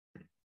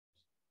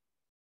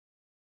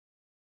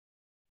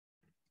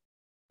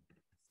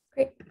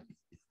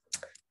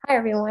Hi,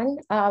 everyone.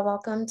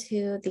 Welcome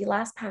to the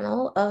last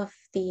panel of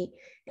the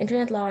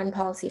Internet Law and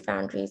Policy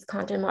Foundry's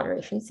content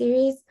moderation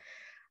series.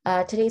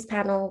 Today's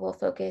panel will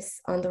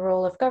focus on the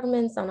role of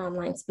governments on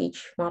online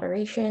speech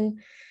moderation.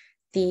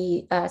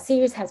 The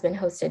series has been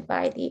hosted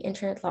by the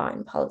Internet Law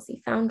and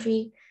Policy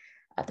Foundry.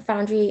 The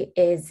Foundry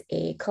is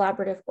a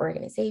collaborative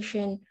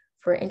organization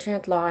for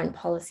Internet law and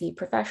policy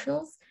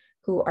professionals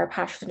who are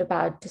passionate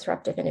about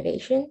disruptive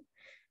innovation.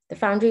 The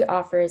Foundry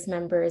offers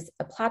members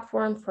a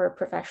platform for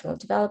professional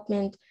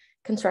development,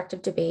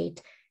 constructive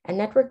debate, and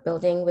network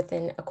building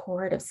within a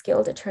cohort of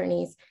skilled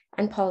attorneys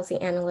and policy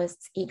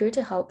analysts eager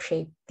to help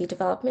shape the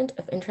development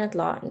of Internet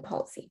law and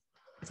policy.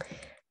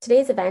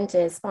 Today's event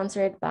is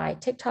sponsored by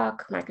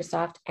TikTok,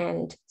 Microsoft,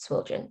 and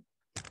Swilgen.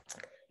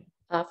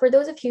 For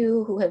those of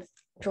you who have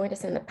joined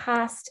us in the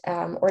past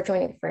or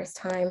joining the first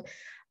time,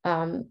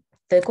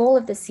 the goal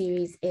of this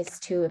series is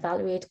to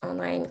evaluate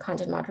online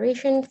content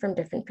moderation from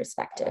different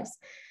perspectives.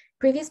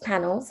 Previous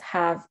panels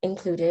have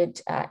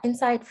included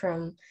insight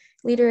from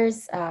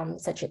leaders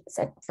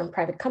from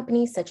private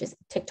companies such as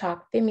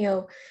TikTok,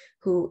 Vimeo,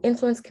 who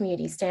influence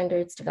community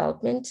standards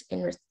development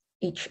in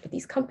each of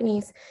these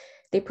companies.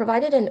 They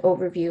provided an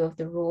overview of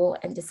the rule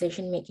and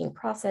decision-making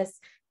process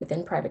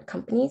within private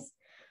companies.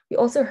 We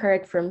also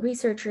heard from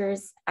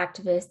researchers,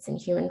 activists, and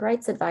human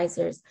rights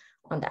advisors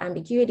on the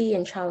ambiguity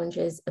and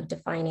challenges of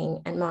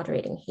defining and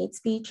moderating hate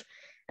speech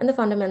and the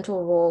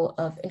fundamental role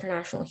of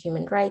international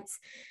human rights,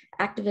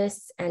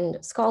 activists, and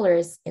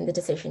scholars in the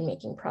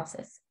decision-making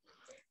process.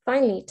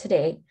 Finally,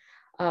 today,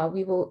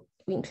 we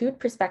include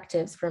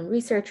perspectives from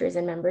researchers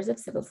and members of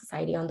civil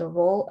society on the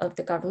role of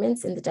the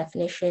governments in the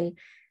definition,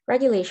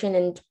 regulation,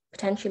 and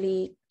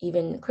potentially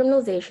even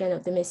criminalization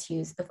of the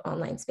misuse of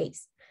online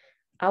space.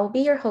 I will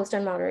be your host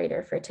and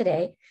moderator for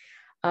today.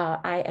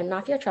 I am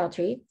Nafia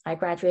Chaudhry. I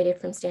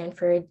graduated from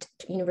Stanford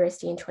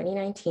University in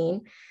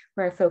 2019,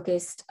 where I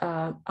focused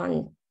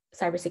on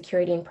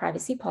cybersecurity and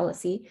privacy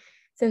policy.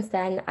 Since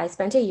then, I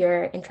spent a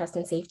year in trust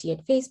and safety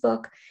at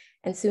Facebook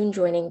and soon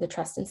joining the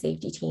trust and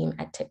safety team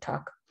at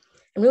TikTok.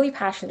 I'm really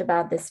passionate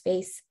about this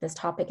space. This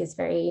topic is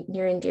very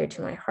near and dear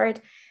to my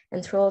heart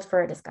and thrilled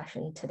for a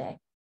discussion today.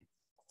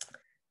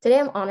 Today,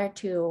 I'm honored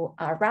to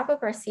wrap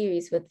up our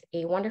series with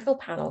a wonderful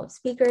panel of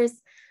speakers.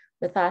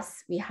 With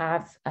us, we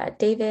have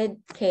David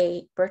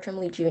K. Bertram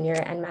Lee Jr.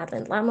 and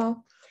Madeline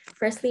Lamo.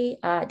 Firstly,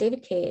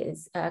 David K.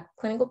 is a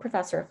clinical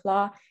professor of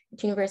law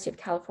at University of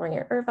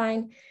California,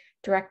 Irvine,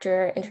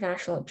 Director,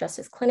 International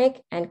Justice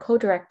Clinic, and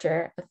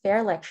co-director of Fair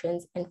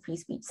Elections and Free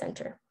Speech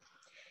Center.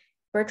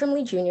 Bertram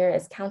Lee Jr.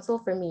 is Counsel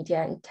for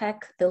Media and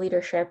Tech, the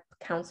Leadership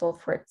Council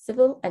for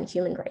Civil and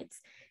Human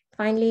Rights.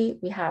 Finally,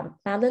 we have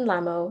Madeline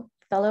Lamo,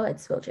 Fellow at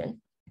Swilgen.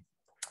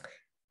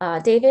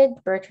 David,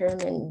 Bertram,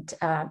 and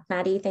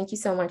Maddie, thank you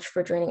so much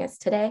for joining us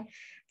today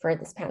for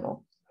this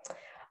panel.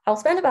 I'll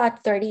spend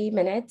about 30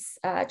 minutes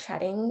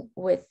chatting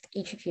with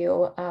each of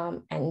you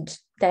and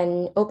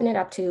then open it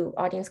up to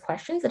audience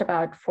questions at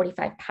about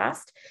 45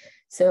 past.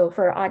 So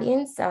for our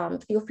audience,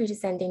 feel free to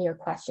send in your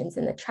questions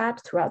in the chat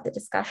throughout the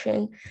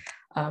discussion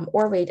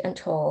or wait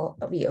until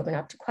we open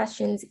up to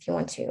questions if you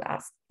want to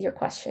ask your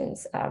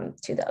questions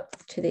to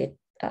the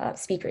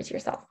speakers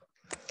yourself.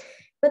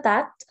 With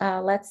that,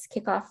 let's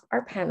kick off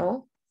our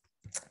panel.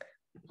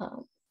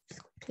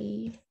 Just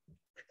quickly,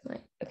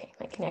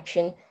 my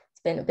connection has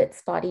been a bit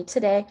spotty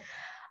today.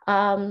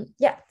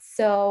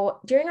 So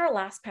during our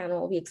last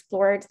panel, we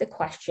explored the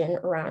question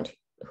around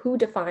who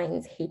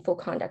defines hateful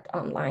conduct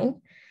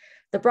online.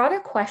 The broader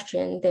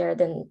question there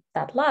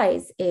that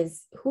lies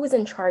is who is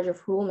in charge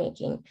of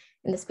rulemaking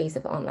in the space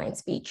of online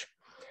speech.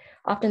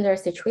 Often there are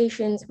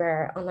situations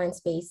where online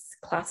space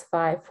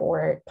classify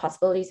for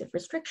possibilities of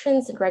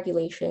restrictions and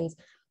regulations,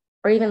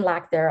 or even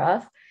lack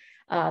thereof,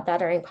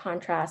 that are in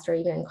contrast or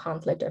even in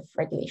conflict of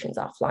regulations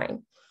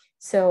offline.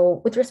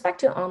 So with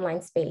respect to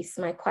online space,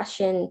 my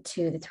question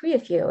to the three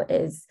of you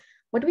is,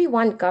 what do we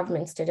want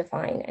governments to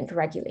define and to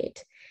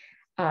regulate?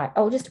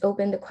 I'll just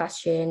open the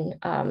question,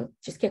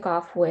 just kick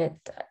off with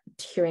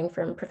hearing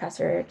from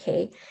Professor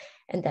Kay,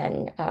 and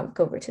then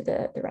go over to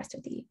the rest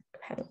of the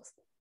panels.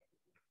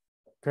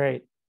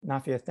 Great,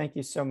 Nafia, thank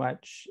you so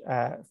much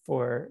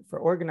for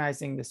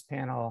organizing this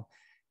panel.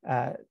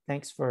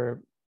 Thanks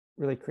for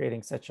really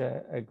creating such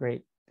a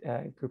great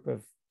group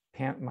of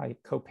my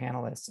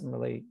co-panelists. I'm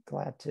really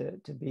glad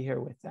to be here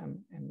with them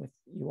and with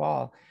you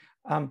all.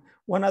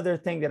 One other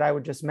thing that I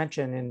would just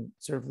mention in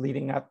sort of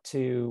leading up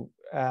to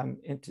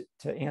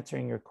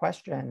answering your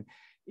question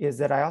is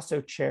that I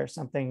also chair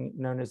something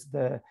known as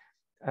the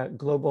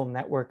Global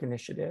Network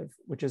Initiative,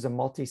 which is a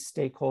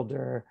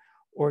multi-stakeholder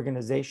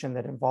organization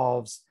that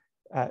involves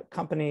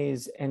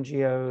companies,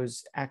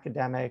 NGOs,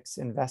 academics,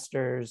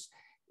 investors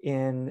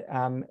in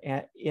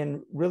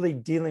really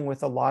dealing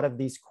with a lot of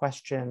these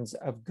questions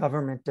of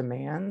government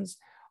demands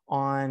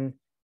on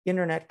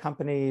internet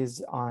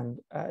companies, on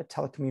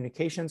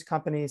telecommunications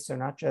companies, so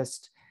not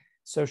just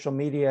social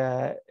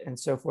media and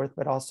so forth,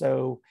 but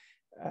also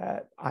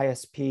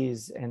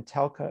ISPs and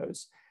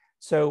telcos.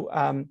 So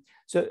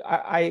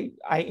I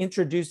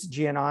introduced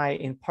GNI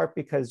in part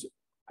because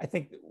I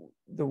think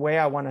the way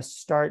I want to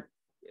start,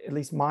 at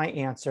least my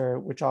answer,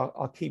 which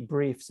I'll keep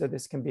brief so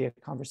this can be a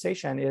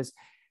conversation, is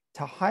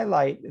to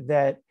highlight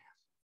that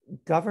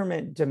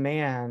government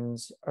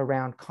demands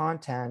around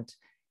content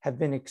have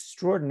been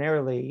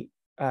extraordinarily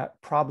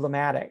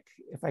problematic,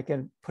 if I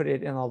can put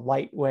it in a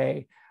light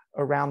way,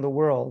 around the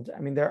world.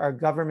 I mean, there are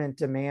government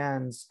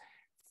demands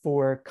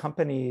for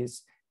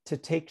companies to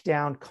take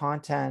down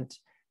content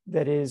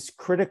that is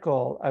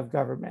critical of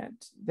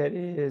government, that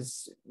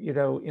is,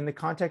 in the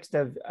context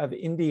of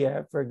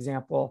India, for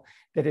example,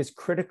 that is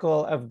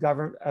critical of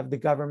the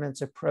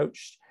government's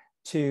approach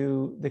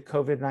to the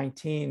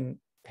COVID-19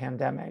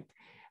 pandemic.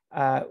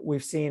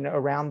 We've seen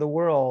around the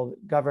world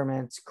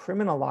governments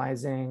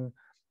criminalizing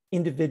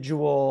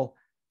individual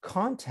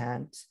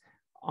content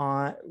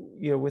on,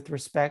 with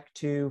respect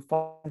to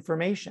false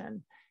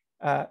information,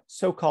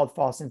 so-called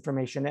false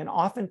information. And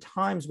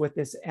oftentimes what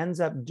this ends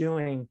up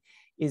doing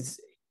is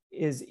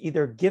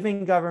either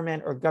giving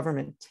government or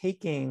government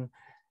taking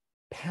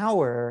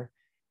power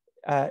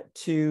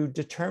to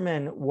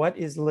determine what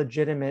is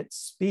legitimate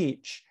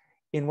speech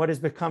in what has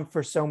become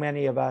for so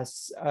many of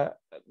us,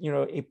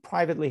 a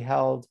privately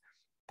held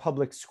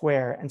public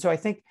square. And so I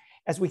think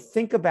as we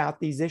think about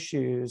these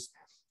issues,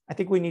 I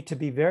think we need to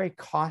be very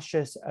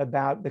cautious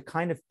about the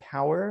kind of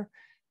power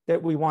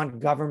that we want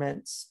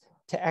governments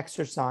to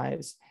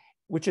exercise,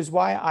 which is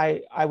why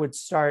I would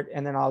start,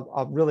 and then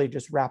I'll really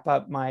just wrap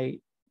up my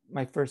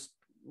first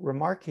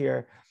remark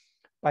here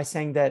by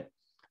saying that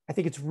I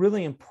think it's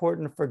really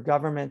important for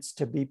governments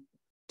to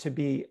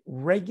be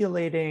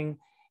regulating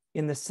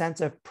in the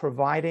sense of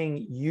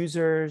providing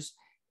users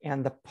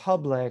and the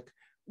public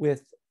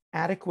with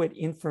adequate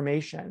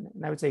information,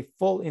 and I would say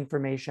full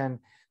information,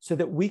 so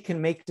that we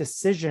can make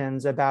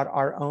decisions about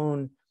our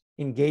own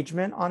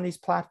engagement on these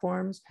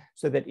platforms,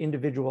 so that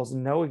individuals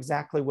know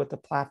exactly what the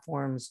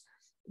platform's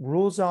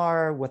rules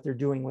are, what they're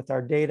doing with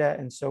our data,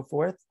 and so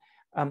forth.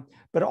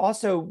 But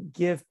also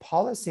give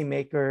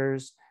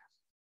policymakers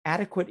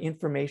adequate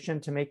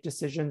information to make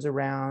decisions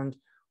around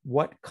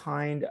what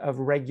kind of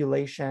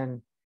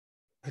regulation,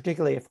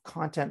 particularly if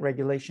content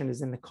regulation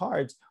is in the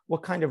cards,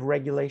 what kind of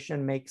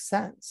regulation makes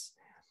sense.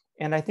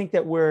 And I think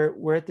that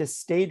we're at this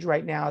stage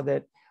right now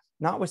that,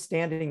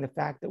 notwithstanding the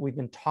fact that we've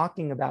been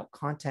talking about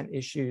content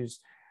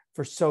issues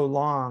for so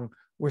long,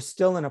 we're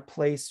still in a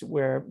place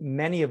where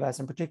many of us,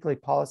 and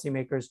particularly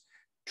policymakers,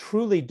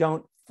 truly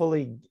don't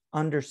fully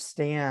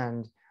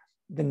understand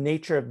the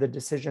nature of the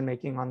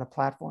decision-making on the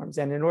platforms.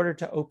 And in order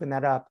to open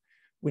that up,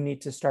 we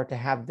need to start to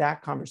have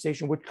that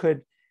conversation, which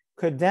could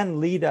then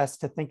lead us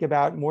to think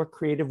about more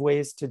creative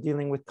ways to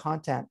dealing with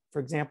content.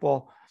 For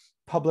example,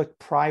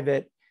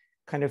 public-private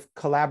kind of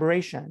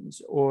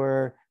collaborations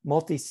or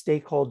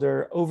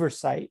multi-stakeholder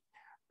oversight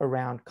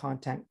around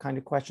content kind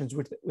of questions,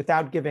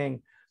 without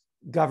giving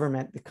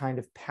government the kind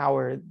of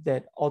power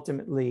that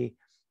ultimately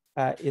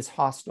is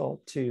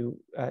hostile to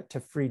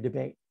free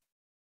debate.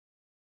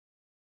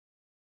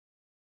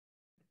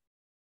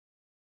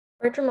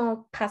 Bertram,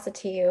 I'll pass it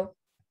to you.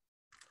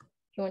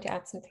 If you want to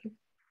add something.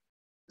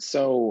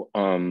 So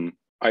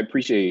I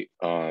appreciate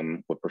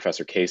what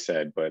Professor Kay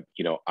said, but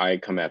I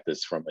come at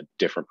this from a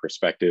different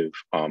perspective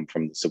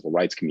from the civil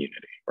rights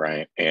community,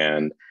 right?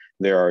 And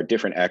there are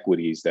different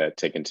equities that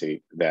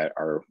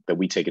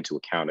we take into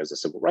account as a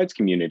civil rights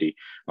community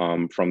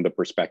from the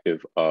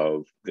perspective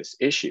of this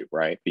issue,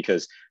 right?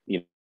 Because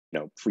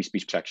free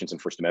speech protections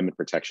and First Amendment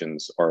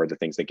protections are the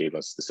things that gave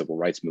us the civil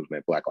rights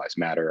movement, Black Lives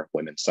Matter,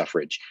 women's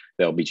suffrage,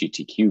 the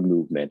LGBTQ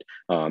movement,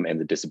 and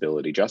the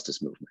disability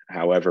justice movement.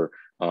 However,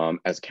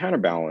 as a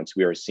counterbalance,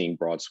 we are seeing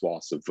broad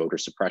swaths of voter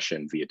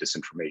suppression via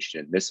disinformation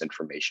and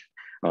misinformation,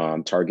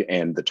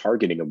 and the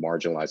targeting of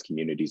marginalized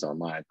communities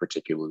online,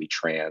 particularly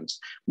trans,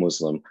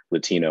 Muslim,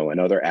 Latino, and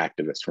other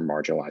activists from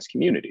marginalized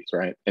communities,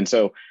 right? And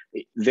so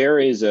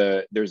there's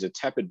a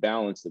tepid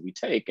balance that we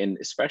take, and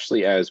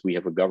especially as we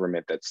have a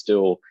government that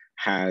still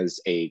has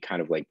a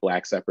kind of like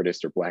Black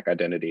separatist or Black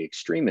identity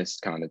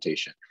extremist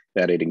connotation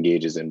that it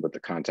engages in with the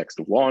context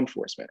of law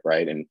enforcement,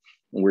 right? And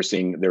we're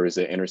seeing there was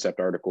an Intercept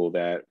article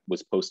that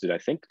was posted, I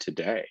think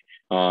today,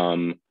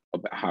 highlighting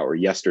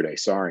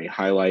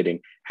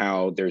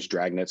how there's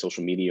dragnet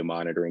social media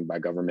monitoring by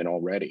government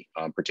already,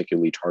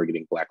 particularly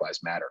targeting Black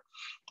Lives Matter.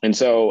 And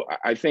so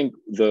I think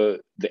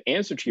the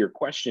answer to your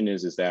question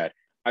is that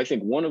I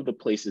think one of the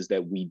places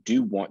that we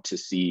do want to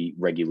see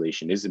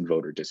regulation is in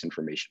voter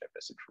disinformation and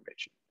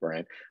misinformation,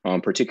 right?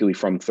 Particularly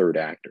from third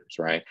actors,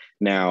 right?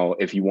 Now,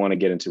 if you want to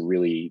get into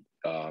really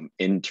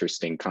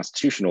interesting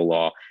constitutional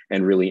law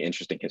and really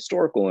interesting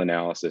historical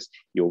analysis,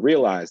 you'll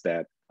realize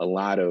that a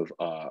lot of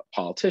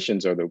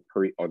politicians are the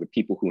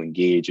people who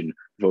engage in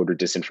voter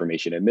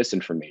disinformation and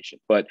misinformation.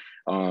 But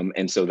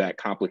and so that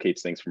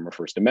complicates things from a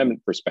First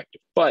Amendment perspective.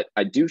 But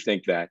I do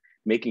think that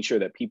making sure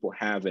that people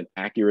have an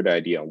accurate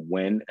idea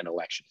when an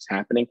election is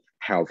happening,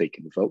 how they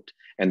can vote,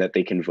 and that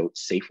they can vote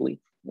safely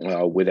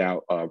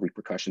without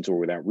repercussions or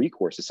without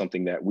recourse is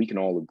something that we can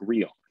all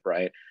agree on,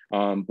 right?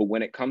 But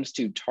when it comes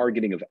to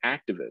targeting of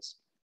activists,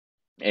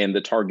 and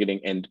the targeting,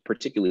 and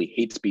particularly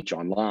hate speech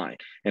online,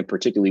 and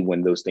particularly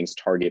when those things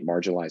target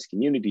marginalized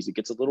communities, it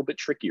gets a little bit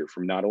trickier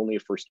from not only a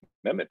First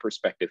Amendment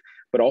perspective,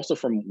 but also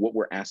from what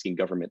we're asking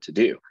government to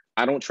do.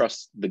 I don't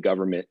trust the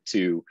government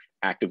to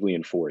actively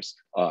enforce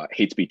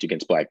hate speech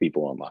against Black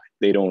people online.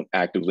 They don't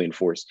actively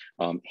enforce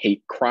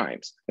hate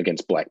crimes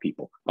against Black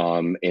people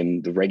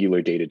in the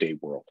regular day-to-day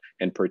world.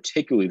 And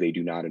particularly, they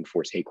do not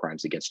enforce hate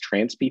crimes against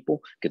trans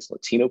people, against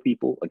Latino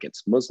people,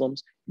 against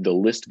Muslims. The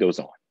list goes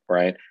on.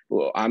 Right?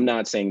 Well, I'm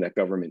not saying that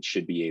government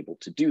should be able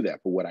to do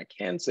that, but what I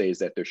can say is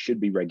that there should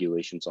be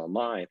regulations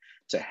online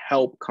to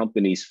help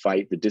companies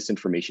fight the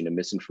disinformation and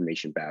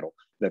misinformation battle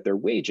that they're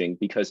waging,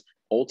 because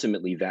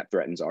ultimately that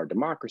threatens our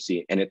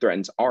democracy and it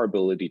threatens our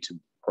ability to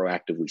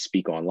proactively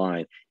speak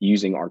online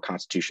using our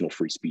constitutional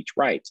free speech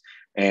rights.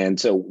 And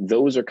so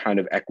those are kind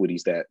of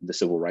equities that the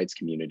civil rights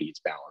community is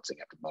balancing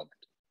at the moment.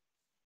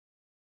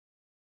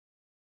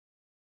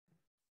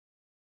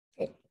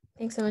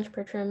 Thanks so much,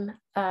 Bertram.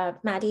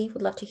 Maddie,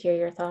 would love to hear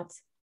your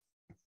thoughts.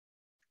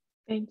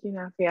 Thank you,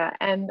 Nafia,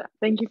 and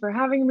thank you for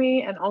having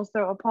me, and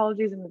also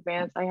apologies in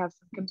advance. I have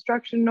some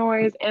construction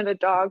noise and a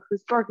dog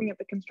who's barking at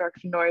the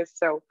construction noise,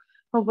 so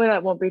hopefully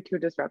that won't be too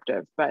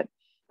disruptive, but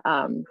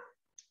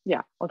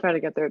yeah, I'll try to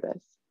get through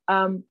this.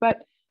 But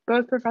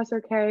both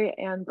Professor Kay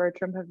and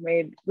Bertram have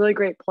made really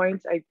great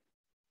points.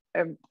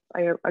 I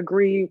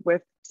agree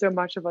with so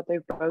much of what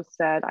they've both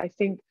said. I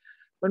think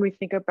when we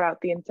think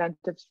about the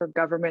incentives for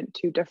government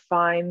to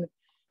define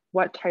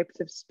what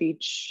types of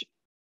speech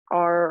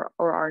are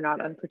or are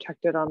not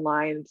unprotected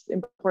online, it's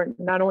important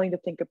not only to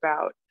think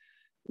about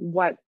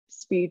what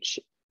speech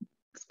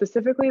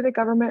specifically the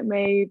government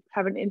may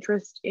have an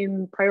interest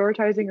in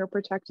prioritizing or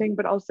protecting,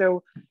 but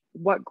also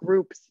what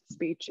groups'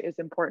 speech is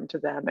important to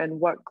them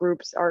and what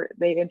groups are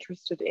they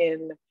interested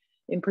in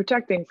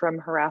protecting from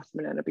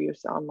harassment and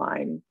abuse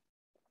online.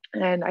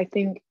 And I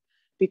think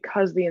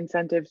because the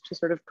incentives to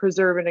sort of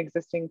preserve an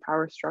existing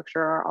power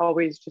structure are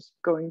always just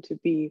going to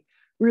be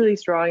really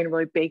strong and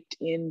really baked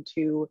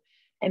into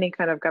any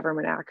kind of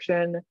government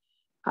action,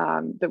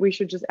 that we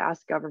should just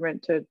ask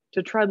government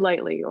to tread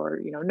lightly, or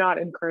not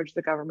encourage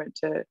the government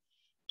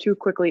to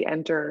quickly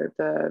enter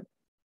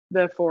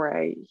the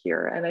foray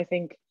here. And I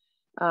think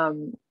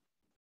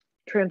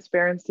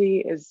transparency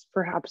is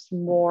perhaps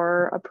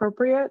more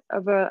appropriate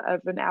of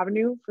an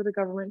avenue for the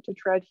government to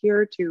tread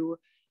here, to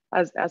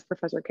as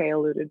Professor Kay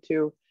alluded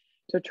to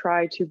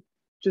try to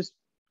just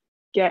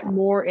get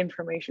more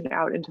information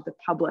out into the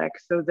public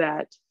so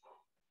that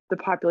the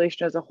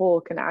population as a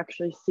whole can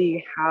actually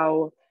see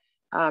how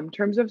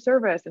terms of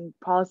service and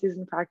policies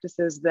and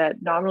practices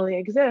that nominally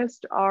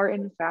exist are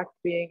in fact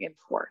being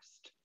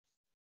enforced.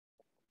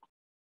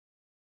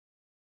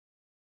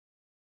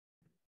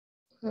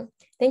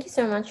 Thank you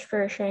so much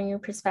for sharing your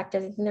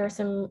perspective. I think there are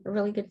some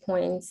really good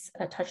points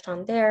touched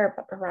on there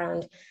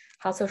around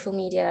how social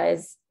media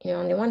is,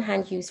 on the one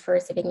hand, used for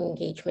civic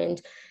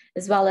engagement,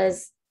 as well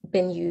as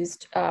been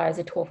used as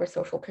a tool for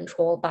social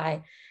control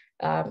by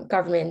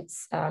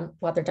governments,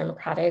 whether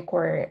democratic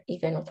or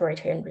even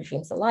authoritarian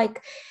regimes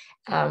alike.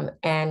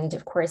 And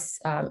of course,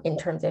 in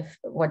terms of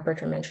what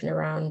Bertram mentioned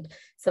around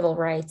civil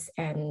rights,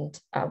 and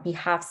we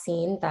have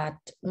seen that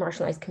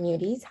marginalized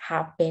communities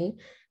have been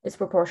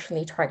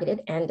disproportionately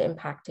targeted and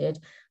impacted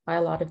by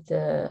a lot of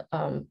the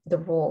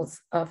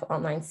roles of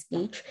online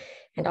speech.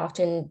 And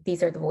often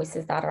these are the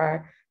voices that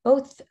are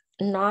both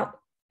not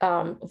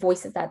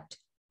voices that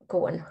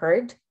go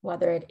unheard,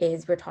 whether it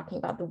is we're talking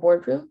about the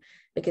boardroom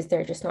because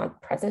they're just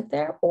not present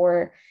there,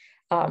 or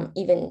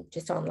even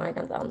just online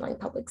on the online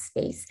public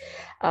space.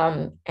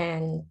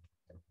 And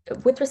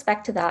with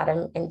respect to that,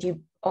 and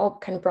you all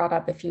kind of brought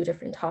up a few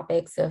different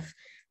topics of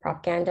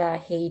propaganda,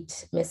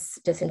 hate,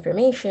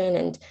 disinformation,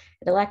 and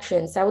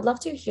elections. So I would love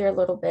to hear a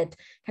little bit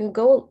and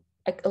go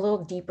a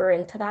little deeper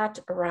into that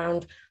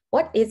around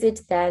what is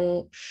it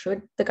then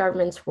should the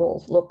government's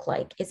role look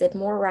like? Is it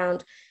more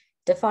around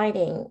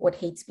defining what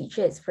hate speech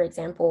is? For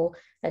example,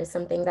 that is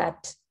something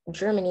that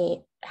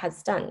Germany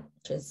has done,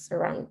 which is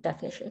around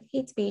definition of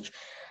hate speech.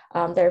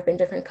 There have been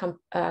different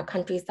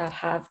countries that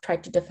have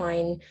tried to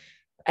define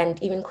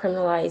and even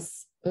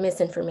criminalize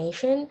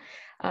misinformation.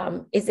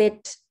 Is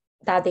it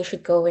that they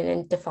should go in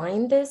and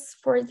define this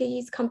for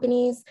these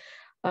companies?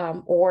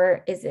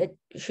 Or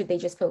should they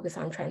just focus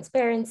on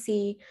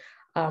transparency,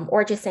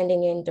 or just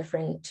sending in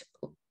different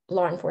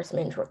law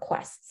enforcement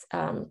requests?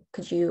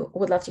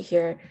 Would love to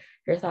hear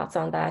your thoughts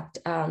on that.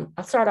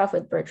 I'll start off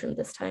with Bertram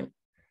this time.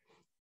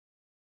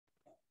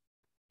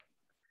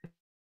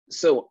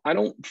 So I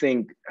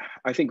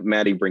think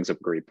Maddie brings up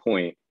a great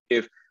point.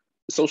 If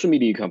social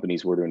media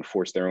companies were to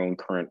enforce their own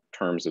current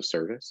terms of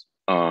service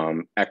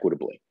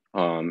equitably,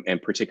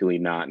 and particularly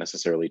not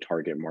necessarily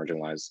target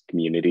marginalized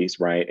communities,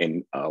 right,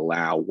 and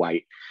allow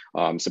white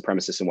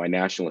supremacist and white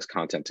nationalist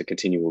content to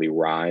continually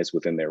rise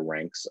within their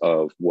ranks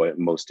of what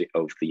most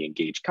of the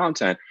engaged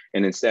content,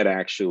 and instead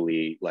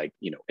actually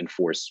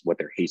enforce what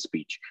their hate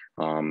speech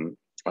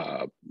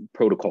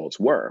protocols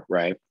were,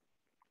 right?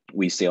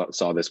 We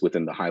saw this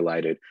within the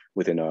highlighted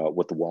within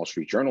what the Wall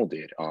Street Journal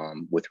did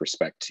with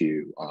respect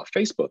to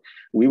Facebook.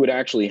 We would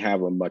actually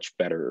have a much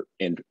better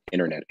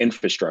internet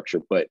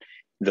infrastructure, but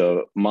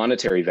the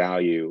monetary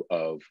value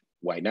of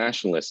white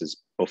nationalists is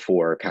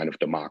before kind of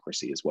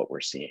democracy is what we're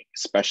seeing,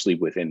 especially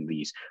within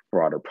these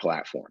broader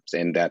platforms.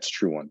 And that's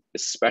true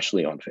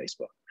especially on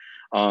Facebook.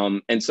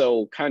 And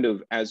so kind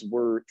of as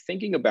we're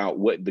thinking about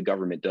what the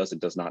government does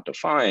and does not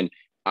define,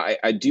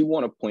 I do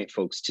want to point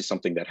folks to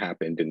something that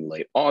happened in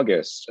late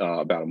August,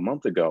 about a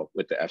month ago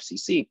with the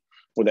FCC,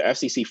 where the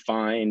FCC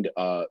fined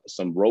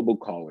some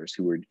robocallers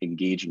who were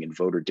engaging in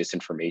voter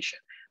disinformation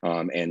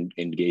and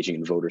engaging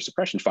in voter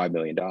suppression $5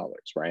 million,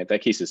 right?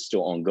 That case is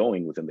still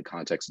ongoing within the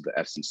context of the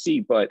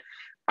FCC, but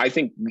I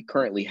think we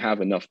currently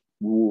have enough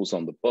rules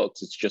on the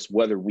books. It's just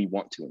whether we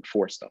want to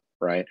enforce them,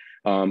 right?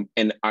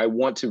 And I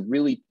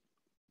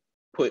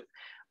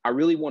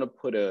really want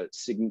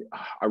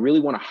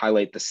to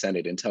highlight the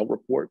Senate Intel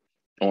report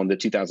on the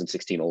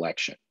 2016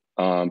 election,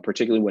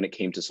 particularly when it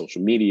came to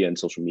social media and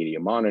social media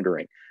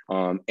monitoring,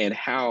 and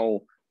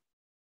how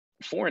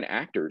foreign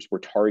actors were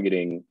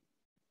targeting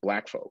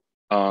Black folk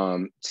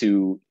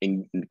to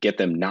get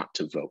them not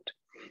to vote.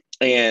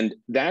 And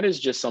that is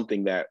just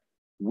something that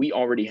we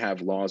already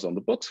have laws on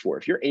the books for.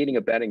 If you're aiding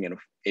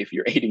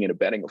and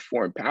abetting a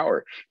foreign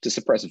power to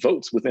suppress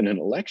votes within an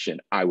election,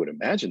 I would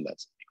imagine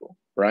that's illegal,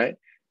 right?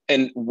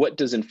 And what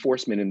does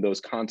enforcement in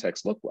those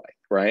contexts look like,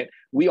 right?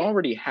 We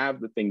already have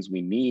the things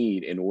we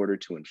need in order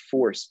to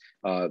enforce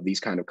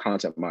these kind of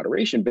content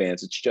moderation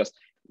bans. It's just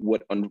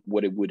what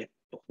it would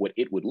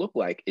look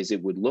like is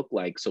it would look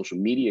like social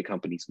media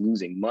companies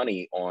losing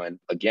money on,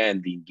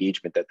 again, the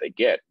engagement that they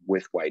get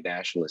with white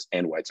nationalists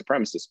and white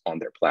supremacists on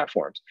their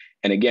platforms.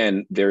 And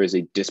again, there is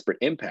a disparate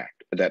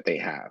impact that they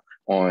have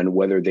on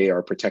whether they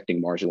are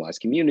protecting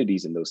marginalized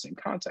communities in those same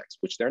contexts,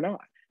 which they're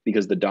not,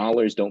 because the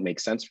dollars don't make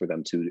sense for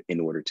them in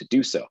order to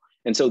do so.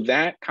 And so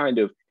that kind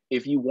of,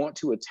 if you want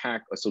to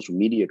attack a social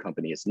media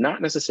company, it's not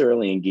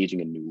necessarily engaging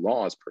in new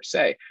laws per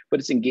se,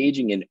 but it's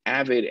engaging in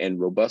avid and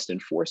robust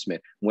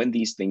enforcement when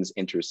these things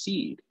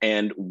intercede,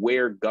 and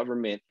where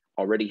government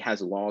already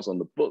has laws on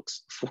the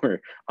books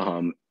for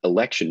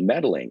election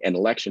meddling and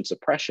election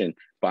suppression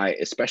by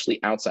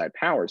especially outside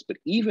powers, but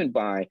even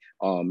by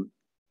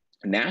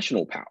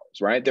national powers,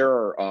 right? There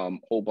are a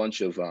whole bunch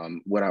of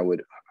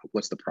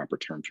what's the proper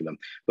term for them?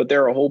 But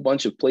there are a whole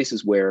bunch of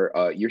places where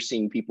you're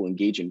seeing people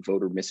engage in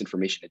voter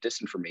misinformation and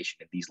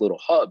disinformation in these little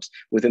hubs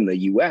within the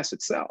US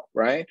itself,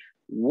 right?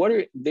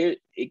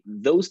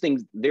 Those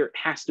things, there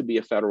has to be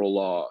a federal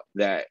law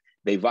that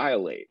they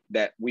violate,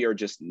 that we are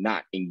just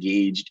not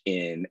engaged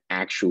in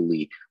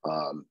actually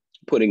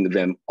putting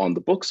them on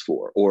the books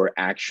for, or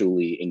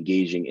actually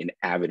engaging in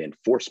avid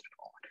enforcement.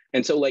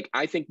 And so, like,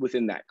 I think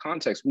within that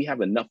context, we have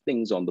enough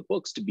things on the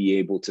books to be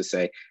able to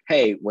say,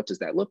 hey, what does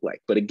that look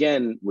like? But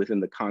again, within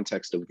the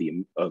context of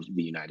the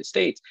United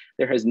States,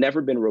 there has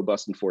never been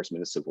robust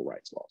enforcement of civil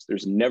rights laws.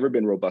 There's never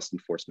been robust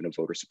enforcement of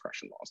voter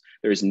suppression laws.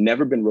 There's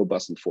never been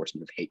robust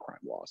enforcement of hate crime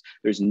laws.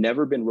 There's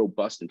never been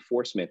robust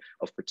enforcement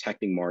of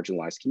protecting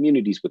marginalized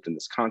communities within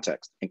this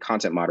context. And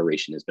content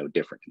moderation is no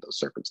different in those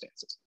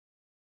circumstances.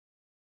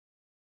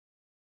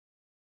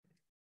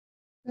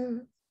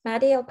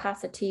 Maddie, I'll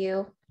pass it to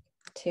you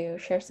to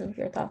share some of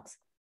your thoughts.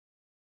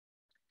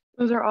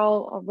 Those are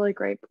all really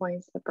great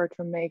points that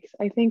Bertram makes.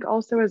 I think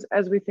also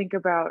as we think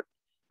about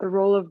the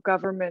role of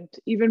government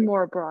even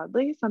more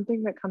broadly,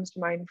 something that comes to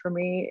mind for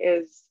me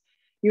is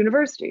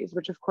universities,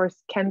 which of course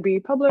can be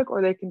public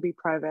or they can be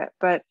private,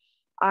 but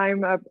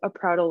I'm a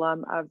proud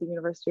alum of the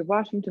University of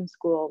Washington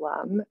School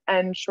alum.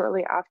 And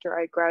shortly after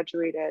I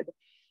graduated,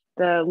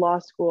 the law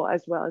school,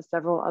 as well as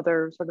several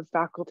other sort of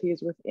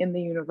faculties within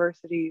the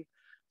university,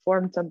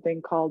 formed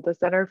something called the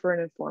Center for an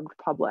Informed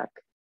Public.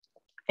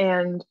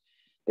 And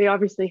they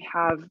obviously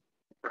have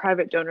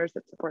private donors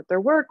that support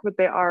their work, but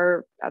they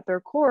are at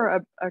their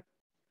core a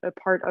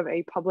part of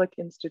a public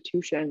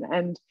institution.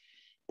 And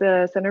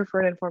the Center for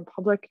an Informed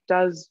Public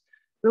does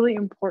really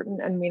important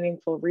and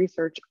meaningful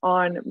research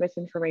on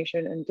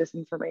misinformation and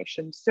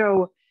disinformation.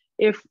 So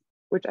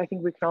which I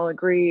think we can all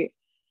agree,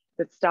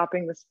 that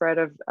stopping the spread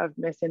of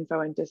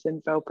misinfo and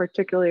disinfo,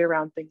 particularly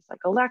around things like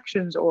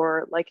elections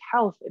or like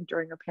health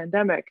during a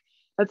pandemic,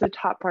 that's a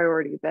top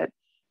priority that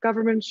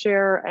governments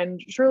share,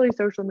 and surely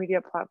social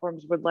media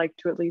platforms would like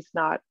to at least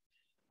not,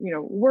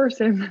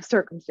 worsen the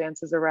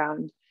circumstances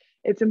around.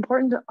 It's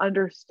important to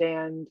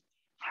understand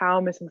how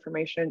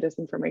misinformation and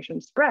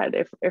disinformation spread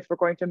if we're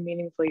going to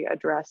meaningfully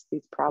address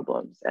these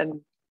problems.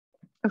 And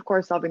of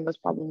course, solving those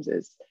problems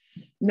is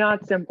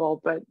not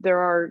simple, but there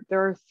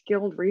are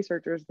skilled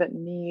researchers that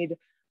need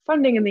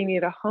funding, and they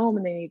need a home,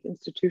 and they need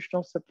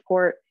institutional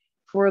support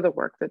for the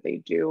work that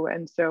they do.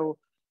 And so,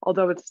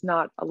 although it's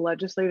not a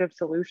legislative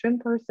solution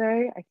per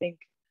se, I think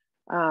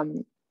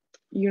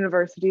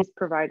universities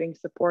providing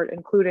support,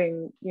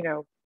 including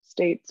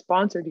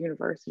state-sponsored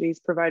universities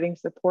providing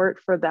support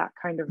for that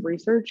kind of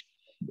research,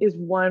 is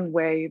one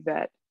way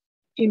that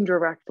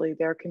indirectly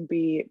there can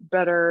be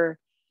better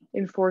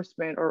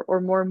enforcement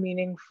or more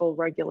meaningful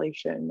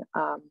regulation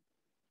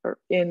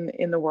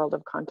in the world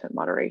of content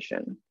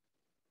moderation.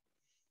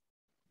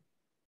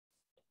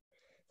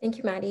 Thank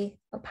you, Maddie.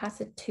 I'll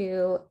pass it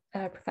to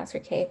Professor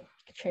Kay.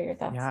 You can share your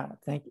thoughts. Yeah,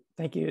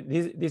 thank you.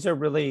 These are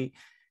really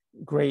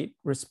great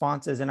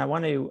responses, and I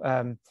want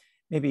to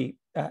maybe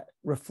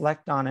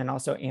reflect on and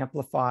also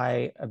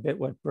amplify a bit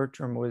what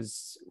Bertram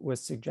was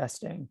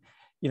suggesting.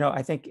 You know,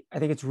 I think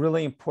it's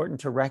really important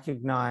to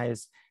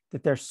recognize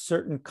that there's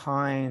certain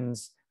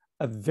kinds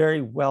of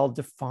very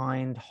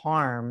well-defined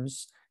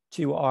harms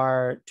to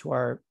our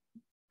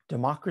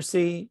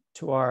democracy,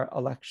 to our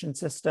election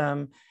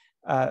system,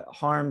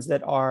 harms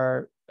that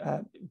are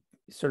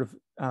sort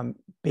of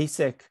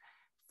basic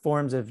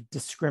forms of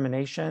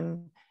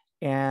discrimination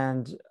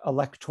and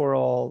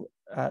electoral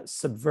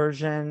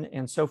subversion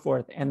and so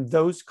forth. And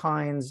those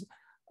kinds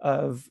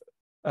of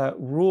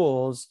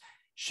rules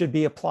should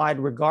be applied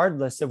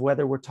regardless of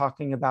whether we're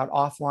talking about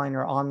offline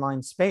or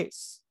online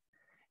space.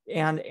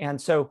 And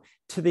so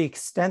to the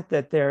extent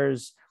that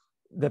there's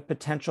the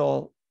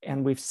potential,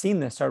 and we've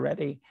seen this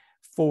already,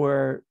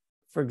 for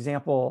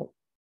example,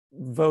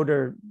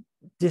 voter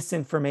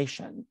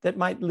disinformation that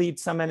might lead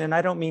someone, and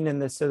I don't mean in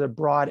this sort of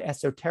broad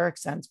esoteric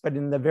sense, but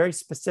in the very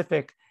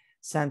specific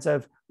sense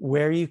of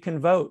where you can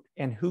vote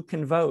and who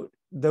can vote,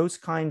 those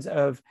forms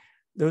of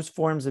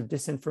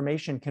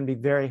disinformation can be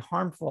very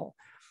harmful.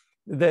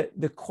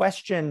 The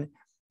question,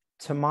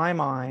 to my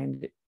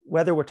mind,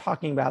 whether we're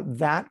talking about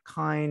that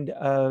kind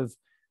of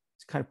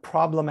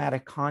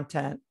problematic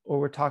content or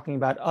we're talking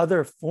about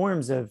other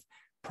forms of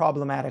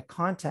problematic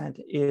content,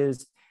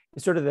 is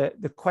sort of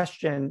the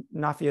question,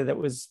 Nafia, that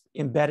was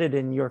embedded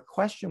in your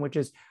question, which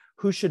is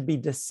who should be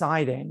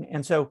deciding.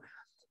 And so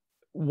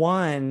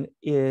one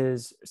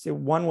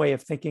way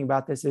of thinking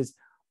about this is,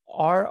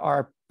 are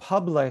our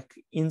public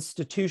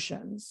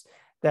institutions,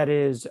 that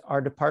is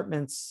our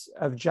departments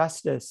of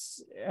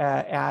justice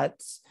at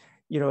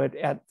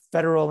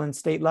federal and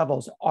state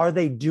levels, are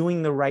they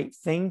doing the right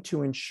thing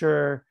to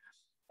ensure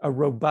a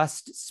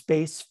robust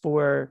space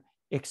for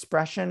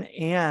expression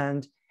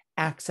and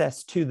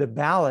access to the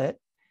ballot?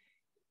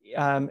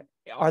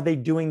 Are they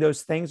doing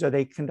those things? Are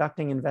they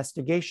conducting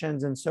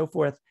investigations and so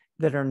forth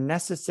that are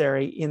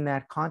necessary in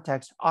that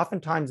context?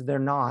 Oftentimes they're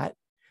not,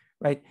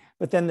 right?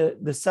 But then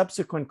the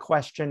subsequent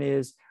question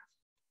is,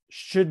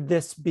 should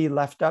this be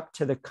left up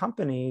to the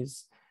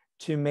companies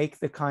to make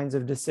the kinds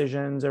of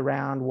decisions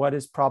around what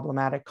is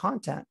problematic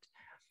content?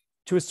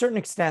 To a certain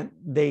extent,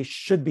 they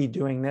should be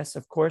doing this.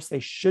 Of course, they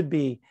should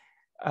be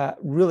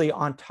really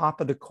on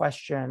top of the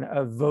question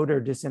of voter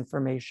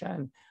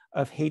disinformation,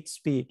 of hate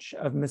speech,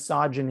 of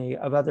misogyny,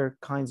 of other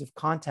kinds of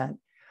content.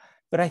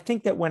 But I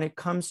think that when it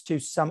comes to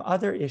some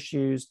other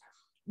issues,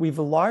 we've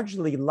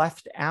largely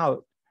left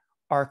out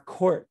our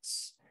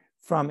courts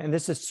from, and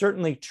this is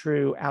certainly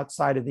true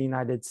outside of the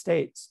United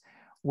States,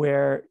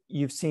 where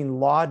you've seen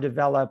law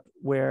develop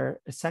where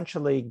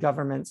essentially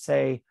governments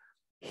say,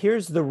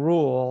 here's the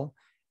rule,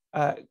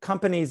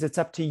 companies, it's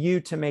up to you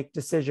to make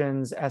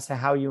decisions as to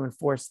how you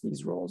enforce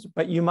these rules,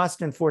 but you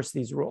must enforce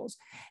these rules.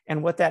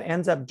 And what that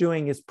ends up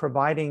doing is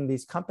providing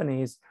these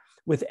companies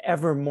with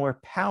ever more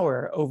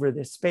power over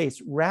this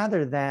space,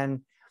 rather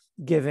than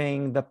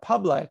giving the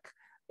public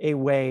a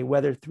way,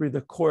 whether through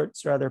the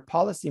courts or other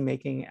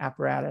policymaking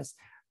apparatus,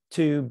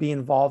 to be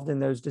involved in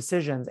those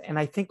decisions. And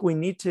I think we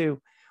need to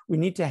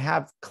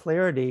have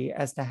clarity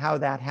as to how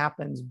that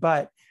happens,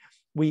 but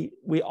we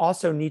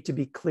also need to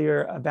be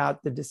clear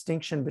about the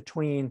distinction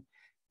between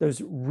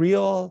those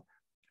real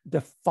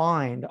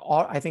defined,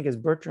 I think as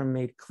Bertram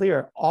made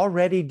clear,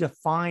 already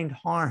defined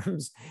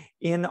harms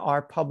in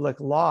our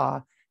public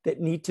law that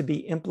need to be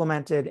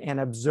implemented and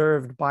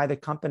observed by the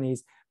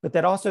companies, but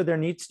that also there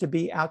needs to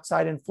be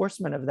outside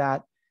enforcement of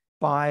that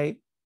by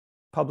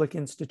public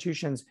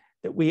institutions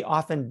that we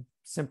often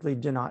simply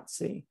do not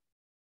see.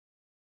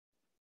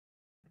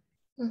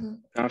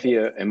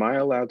 Nafia, am I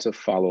allowed to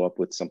follow up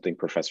with something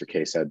Professor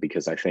Kay said?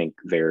 Because I think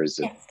there's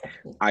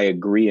I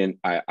agree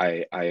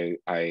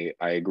I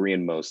agree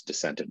in most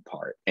dissented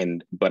part,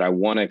 but I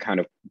want to kind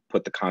of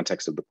put the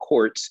context of the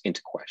courts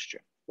into question,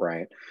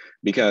 right?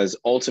 Because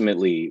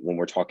ultimately, when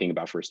we're talking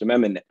about First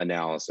Amendment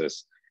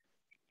analysis,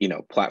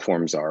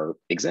 platforms are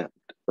exempt,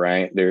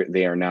 right?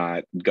 They are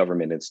not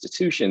government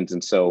institutions,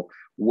 and so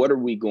what are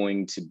we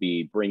going to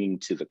be bringing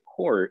to the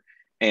court?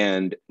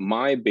 And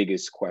my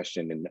biggest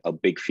question and a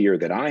big fear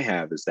that I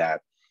have is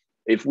that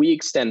if we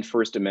extend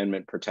First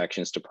Amendment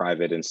protections to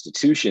private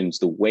institutions,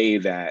 the way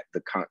that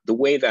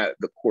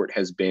the court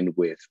has been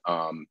with,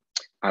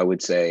 I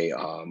would say,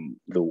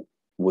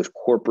 with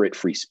corporate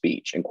free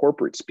speech and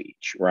corporate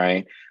speech,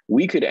 right?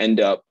 We could end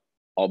up,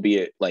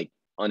 albeit like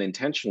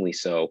unintentionally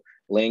so,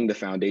 laying the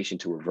foundation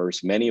to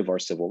reverse many of our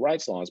civil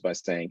rights laws by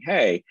saying,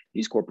 hey,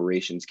 these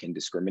corporations can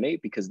discriminate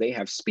because they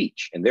have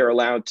speech and they're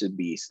allowed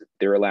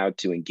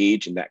to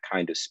engage in that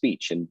kind of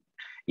speech. And,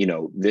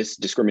 this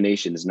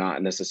discrimination is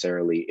not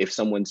necessarily, if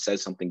someone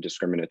says something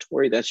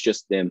discriminatory, that's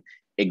just them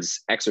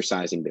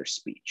exercising their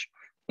speech.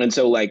 And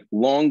so like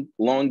long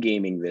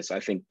gaming this, I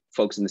think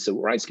folks in the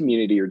civil rights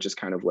community are just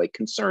kind of like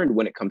concerned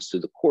when it comes to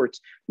the courts,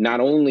 not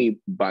only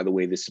by the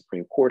way the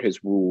Supreme Court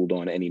has ruled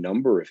on any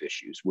number of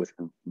issues with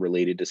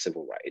related to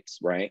civil rights,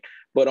 right?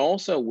 But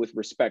also with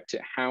respect to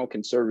how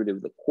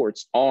conservative the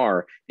courts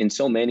are in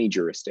so many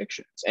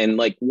jurisdictions. And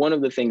like one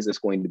of the things that's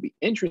going to be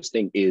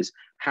interesting is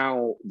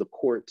how the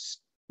courts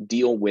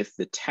deal with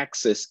the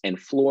Texas and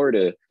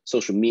Florida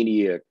social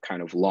media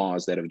kind of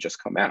laws that have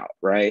just come out,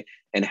 right?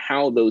 And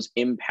how those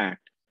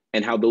impact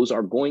and how those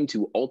are going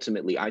to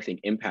ultimately, I think,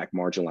 impact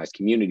marginalized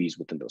communities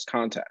within those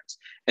contexts.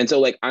 And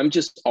so like, I'm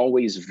just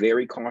always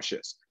very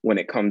cautious when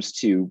it comes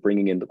to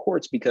bringing in the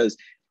courts, because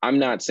I'm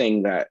not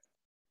saying that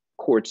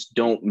courts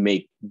don't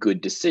make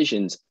good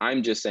decisions.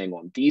 I'm just saying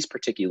on these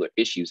particular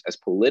issues, as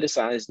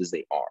politicized as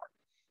they are,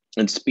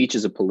 and speech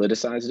is a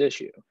politicized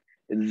issue,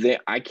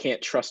 I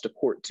can't trust a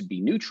court to be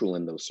neutral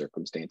in those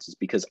circumstances,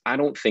 because I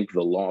don't think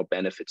the law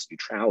benefits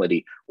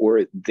neutrality,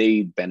 or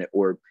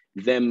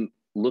them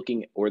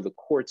looking, or the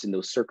courts in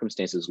those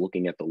circumstances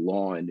looking at the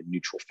law in a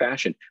neutral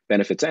fashion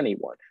benefits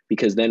anyone,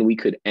 because then we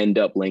could end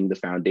up laying the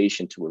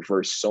foundation to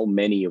reverse so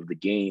many of the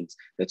gains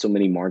that so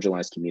many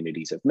marginalized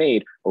communities have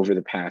made over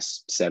the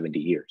past 70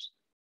 years.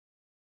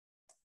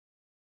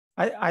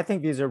 I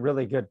think these are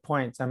really good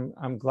points.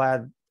 I'm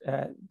glad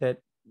that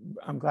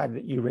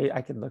you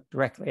I could look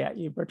directly at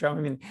you, Bertrand.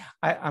 I mean,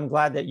 I'm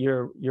glad that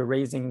you're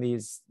raising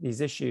these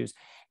issues,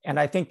 and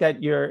I think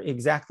that you're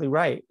exactly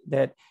right.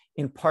 That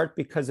in part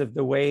because of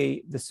the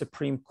way the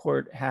Supreme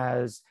Court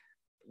has,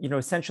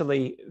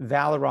 essentially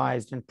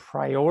valorized and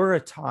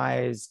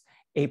prioritized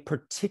a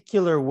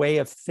particular way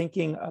of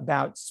thinking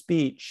about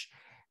speech,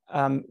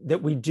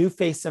 that we do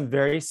face some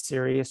very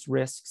serious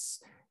risks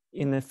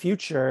in the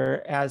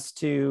future as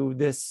to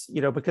this,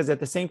 because at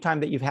the same time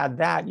that you've had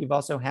that, you've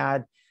also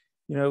had,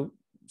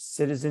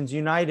 Citizens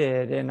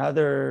United and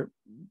other,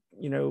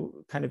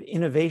 kind of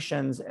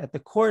innovations at the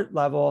court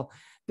level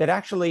that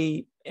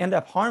actually end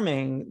up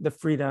harming the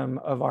freedom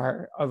of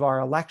our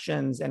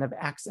elections and of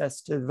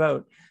access to the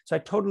vote. So I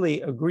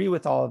totally agree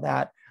with all of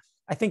that.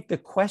 I think the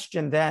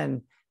question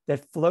then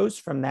that flows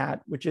from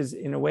that, which is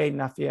in a way,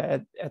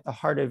 Nafia, at the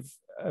heart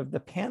of the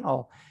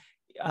panel,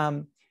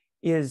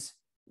 is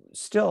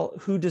still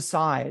who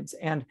decides.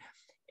 And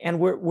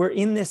we're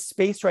in this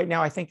space right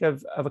now, I think,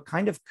 of a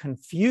kind of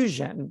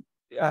confusion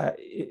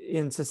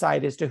in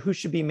society as to who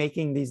should be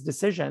making these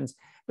decisions.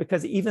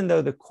 Because even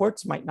though the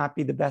courts might not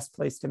be the best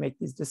place to make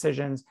these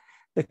decisions,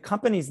 the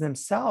companies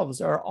themselves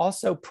are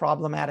also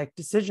problematic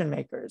decision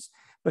makers,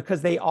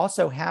 because they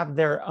also have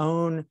their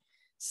own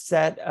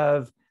set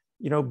of,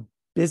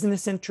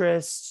 business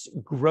interests,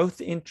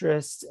 growth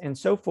interests, and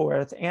so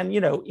forth, and,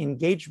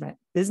 engagement,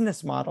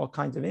 business model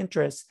kinds of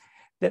interests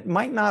that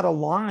might not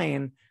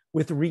align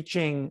with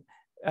reaching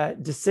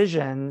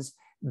decisions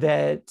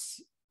that,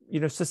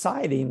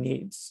 society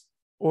needs,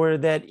 or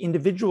that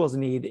individuals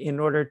need in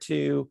order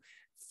to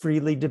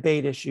freely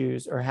debate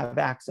issues or have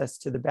access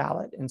to the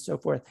ballot and so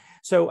forth.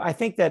 So I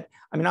think that,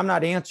 I'm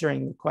not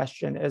answering the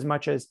question as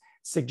much as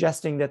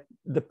suggesting that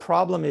the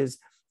problem is,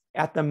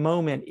 at the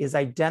moment, is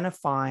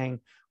identifying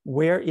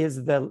where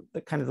is the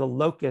kind of the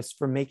locus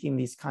for making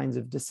these kinds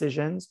of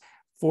decisions,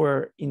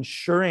 for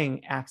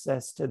ensuring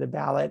access to the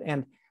ballot.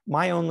 And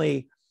my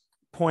only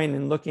point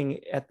in looking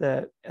at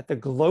the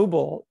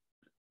global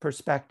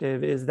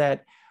perspective is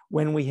that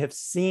when we have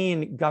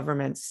seen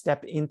governments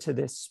step into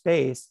this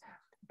space,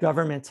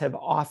 governments have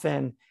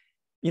often,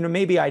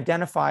 maybe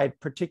identified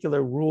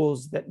particular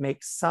rules that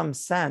make some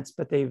sense,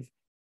 but they've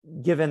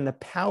given the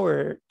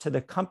power to the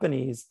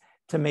companies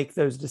to make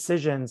those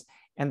decisions.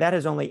 And that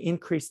has only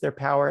increased their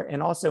power,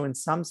 and also in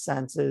some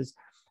senses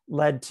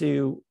led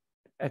to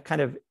a kind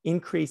of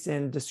increase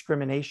in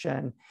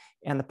discrimination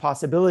and the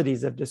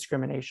possibilities of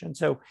discrimination.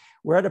 So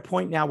we're at a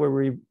point now where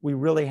we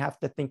really have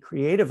to think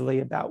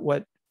creatively about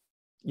what,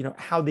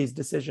 how these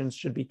decisions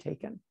should be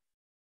taken.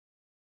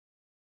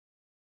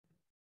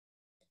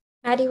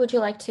 Maddie, would you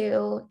like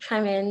to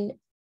chime in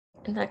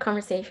that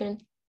conversation?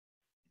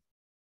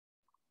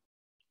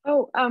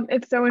 Oh,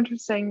 it's so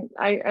interesting.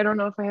 I don't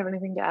know if I have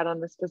anything to add on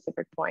this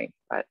specific point,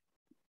 but.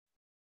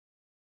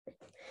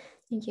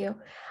 Thank you.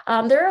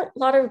 There are a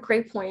lot of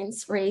great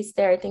points raised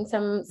there. I think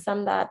some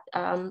that,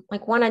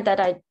 like one that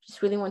I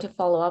just really want to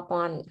follow up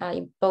on.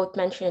 You both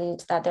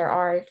mentioned that there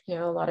are,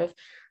 a lot of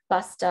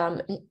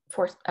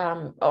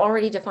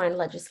already defined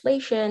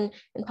legislation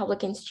in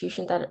public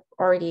institutions that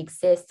already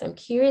exists. I'm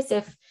curious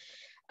if,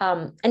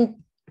 and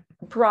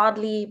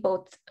broadly,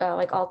 both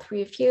like all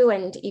three of you,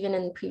 and even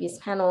in the previous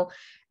panel,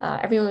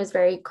 everyone was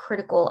very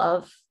critical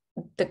of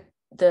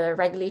the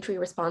regulatory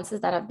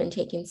responses that have been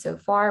taken so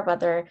far,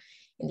 whether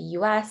in the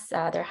US,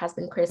 there has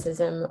been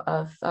criticism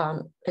of,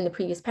 in the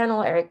previous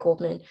panel, Eric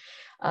Goldman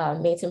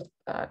made some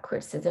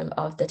criticism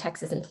of the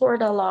Texas and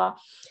Florida law.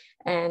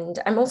 And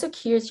I'm also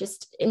curious,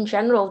 just in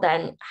general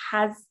then,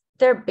 has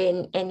there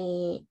been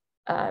any,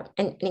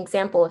 an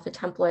example of a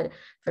template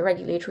for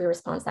regulatory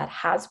response that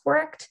has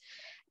worked?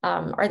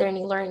 Are there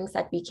any learnings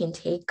that we can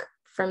take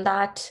from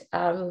that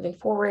moving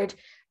forward,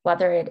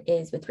 whether it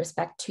is with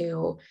respect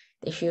to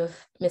the issue of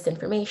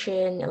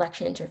misinformation,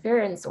 election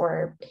interference,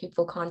 or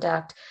hateful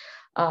conduct,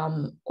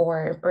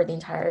 or the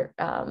entire,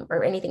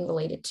 or anything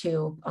related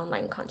to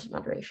online content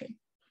moderation?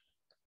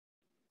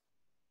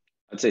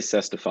 I'd say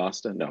Sesta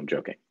Fosta. No, I'm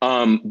joking.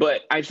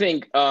 But I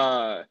think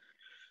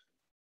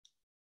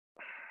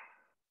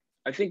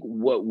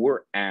what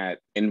we're at,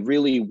 and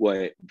really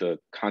what the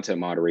content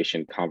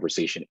moderation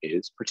conversation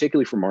is,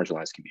 particularly for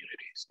marginalized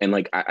communities, and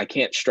like I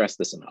can't stress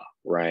this enough,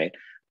 right?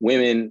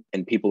 Women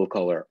and people of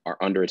color are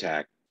under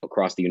attack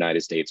across the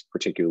United States,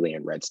 particularly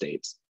in red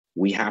states.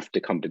 We have to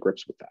come to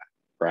grips with that,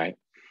 right?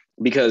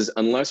 Because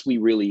unless we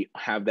really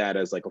have that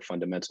as like a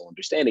fundamental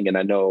understanding, and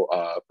I know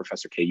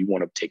Professor K, you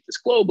want to take this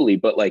globally,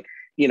 but like,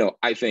 you know,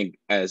 I think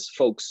as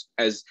folks,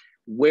 as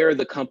where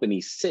the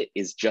companies sit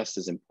is just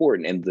as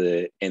important, and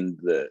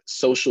the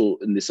social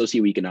and the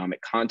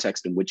socioeconomic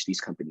context in which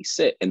these companies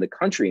sit and the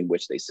country in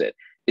which they sit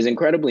is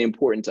incredibly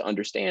important to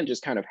understand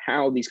just kind of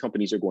how these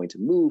companies are going to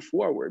move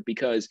forward,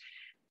 because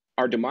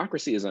our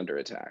democracy is under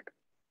attack.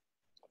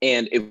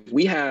 And if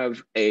we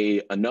have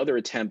another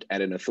attempt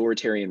at an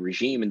authoritarian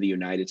regime in the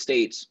United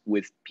States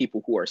with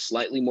people who are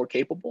slightly more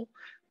capable,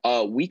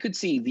 we could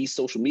see these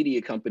social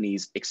media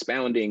companies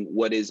expounding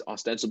what is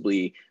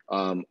ostensibly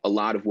a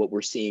lot of what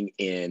we're seeing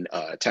in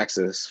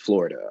Texas,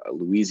 Florida,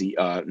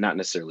 Louisiana, not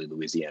necessarily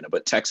Louisiana,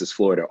 but Texas,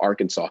 Florida,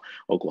 Arkansas,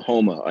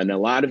 Oklahoma, and a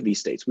lot of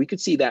these states. We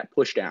could see that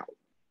pushed out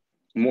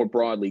more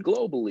broadly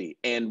globally.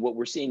 And what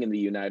we're seeing in the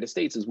United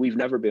States is we've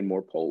never been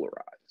more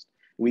polarized.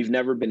 We've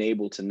never been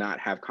able to not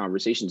have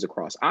conversations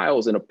across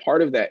aisles. And a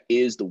part of that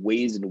is the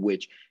ways in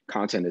which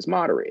content is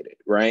moderated,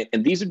 right?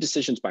 And these are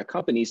decisions by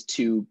companies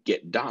to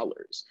get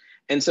dollars.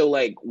 And so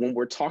like when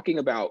we're talking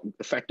about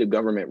effective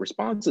government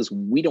responses,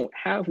 we don't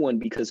have one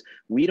because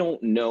we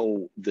don't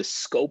know the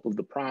scope of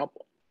the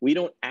problem. We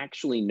don't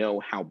actually know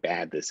how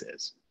bad this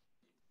is.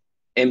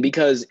 And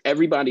because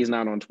everybody's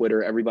not on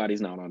Twitter,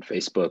 everybody's not on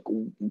Facebook,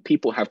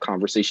 people have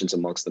conversations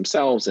amongst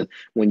themselves. And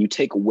when you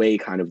take away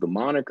kind of the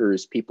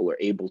monikers, people are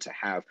able to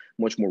have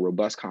much more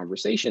robust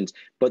conversations.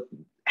 But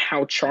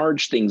how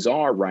charged things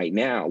are right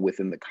now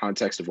within the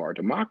context of our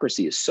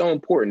democracy is so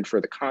important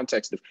for the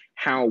context of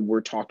how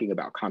we're talking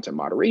about content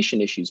moderation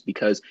issues,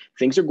 because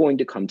things are going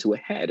to come to a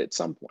head at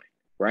some point,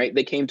 right?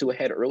 They came to a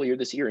head earlier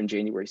this year on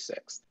January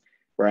 6th.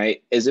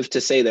 Right? As if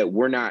to say that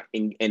we're not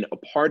in, and a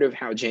part of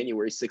how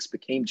January 6th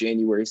became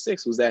January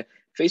 6th was that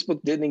Facebook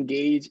didn't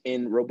engage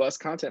in robust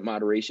content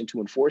moderation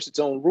to enforce its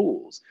own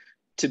rules,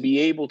 to be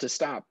able to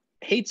stop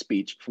hate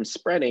speech from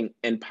spreading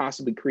and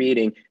possibly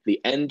creating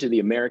the end to the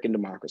American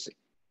democracy.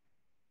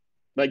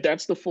 Like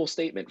that's the full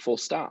statement, full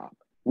stop.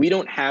 We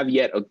don't have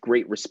yet a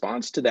great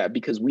response to that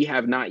because we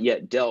have not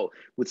yet dealt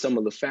with some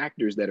of the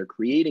factors that are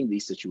creating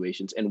these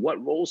situations and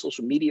what role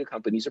social media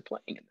companies are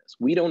playing in this.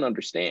 We don't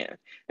understand.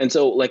 And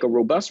so like a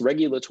robust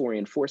regulatory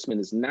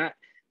enforcement is not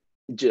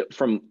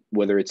from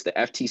whether it's the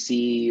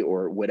FTC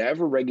or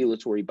whatever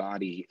regulatory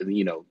body,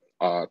 you know,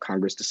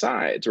 Congress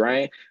decides,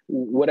 right?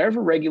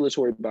 Whatever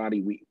regulatory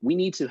body, we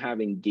need to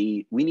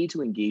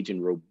engage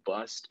in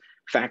robust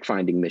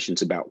fact-finding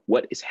missions about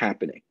what is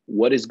happening,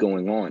 what is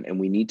going on, and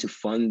we need to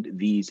fund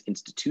these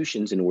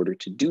institutions in order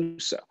to do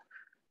so.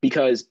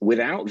 Because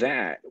without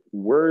that,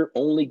 we're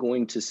only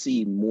going to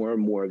see more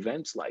and more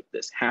events like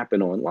this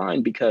happen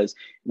online, because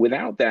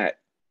without that,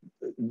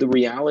 the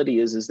reality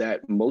is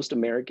that most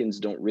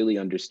Americans don't really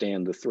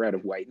understand the threat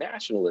of white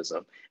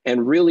nationalism.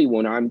 And really,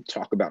 when I'm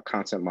talking about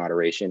content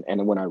moderation,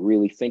 and when I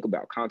really think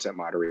about content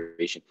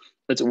moderation,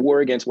 it's a war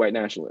against white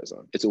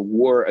nationalism. It's a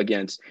war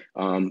against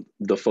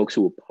the folks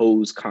who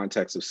oppose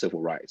context of civil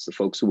rights, the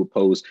folks who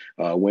oppose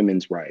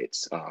women's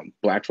rights,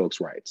 Black folks'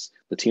 rights,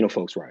 Latino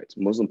folks' rights,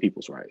 Muslim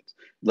people's rights,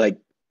 like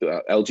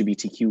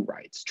LGBTQ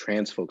rights,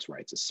 trans folks'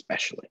 rights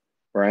especially,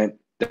 right?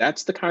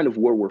 That's the kind of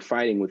war we're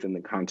fighting within the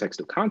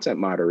context of content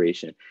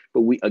moderation.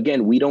 But we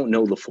don't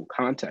know the full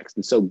context.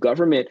 And so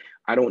government,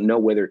 I don't know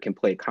whether it can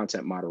play a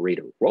content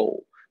moderator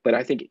role, but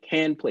I think it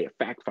can play a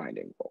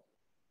fact-finding role.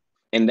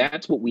 And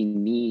that's what we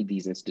need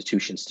these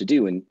institutions to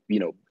do. And, you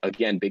know,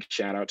 again, big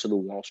shout out to the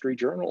Wall Street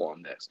Journal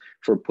on this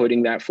for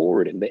putting that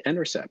forward, and The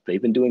Intercept.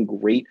 They've been doing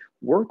great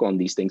work on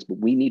these things, but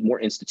we need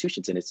more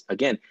institutions. And it's,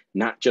 again,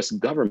 not just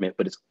government,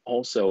 but it's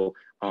also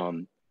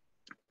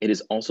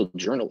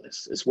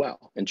journalists as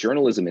well. And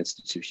journalism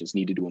institutions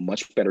need to do a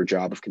much better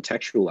job of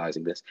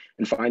contextualizing this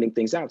and finding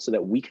things out so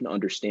that we can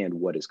understand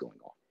what is going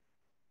on.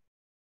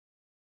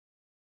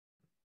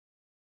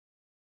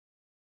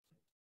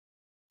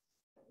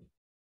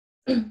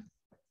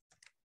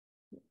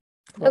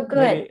 Well, oh,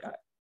 good.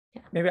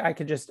 Maybe I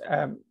could just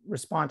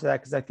respond to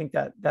that, because I think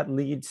that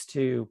leads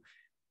to,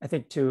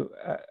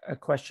 a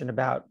question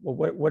about, well,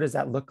 what does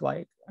that look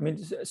like? I mean,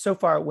 so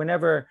far,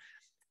 whenever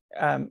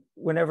the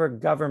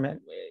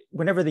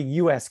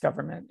US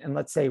government, and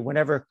let's say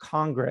whenever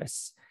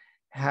Congress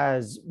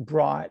has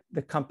brought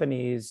the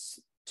companies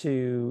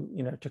to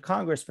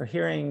Congress for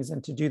hearings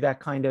and to do that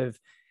kind of,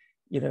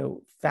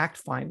 fact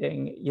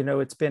finding,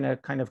 it's been a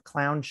kind of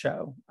clown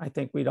show. I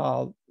think we'd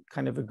all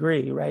kind of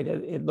agree, right?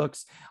 It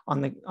looks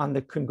on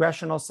the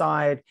congressional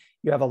side,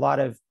 you have a lot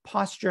of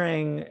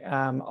posturing,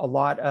 a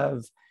lot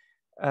of,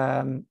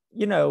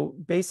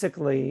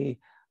 basically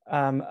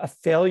a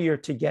failure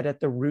to get at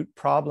the root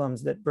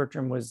problems that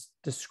Bertram was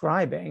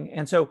describing.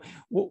 And so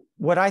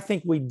what I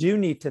think we do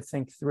need to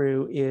think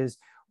through is,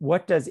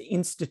 what does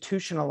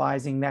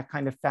institutionalizing that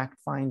kind of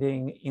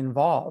fact-finding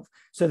involve,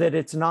 so that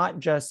it's not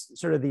just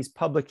sort of these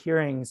public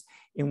hearings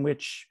in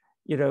which,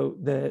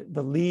 the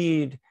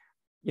lead,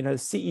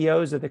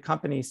 CEOs of the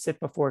companies sit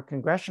before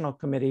congressional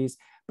committees,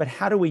 but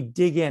how do we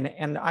dig in?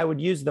 And I would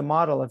use the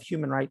model of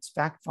human rights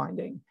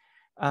fact-finding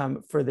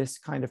for this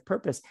kind of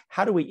purpose.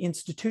 How do we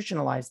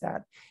institutionalize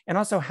that? And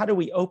also, how do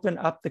we open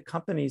up the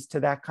companies to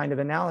that kind of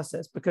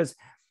analysis? Because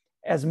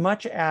as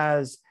much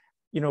as,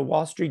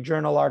 Wall Street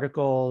Journal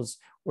articles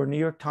or New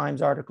York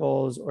Times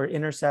articles or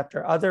Intercept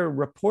or other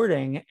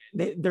reporting,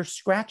 they're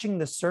scratching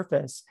the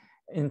surface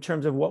in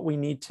terms of what we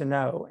need to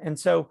know. And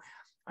so,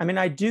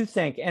 I do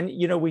think, and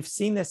we've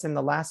seen this in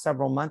the last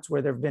several months,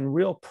 where there have been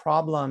real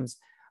problems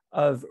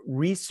of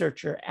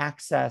researcher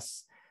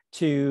access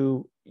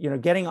to,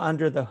 getting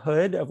under the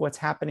hood of what's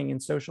happening in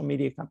social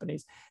media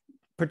companies,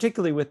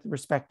 particularly with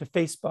respect to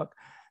Facebook.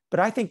 But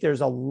I think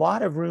there's a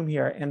lot of room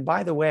here. And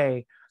by the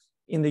way,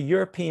 in the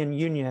European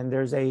Union,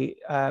 there's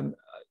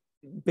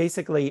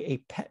basically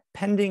a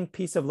pending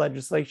piece of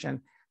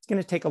legislation. It's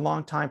going to take a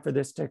long time for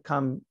this to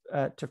come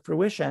to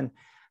fruition,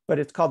 but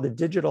it's called the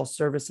Digital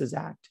Services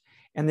Act.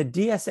 And the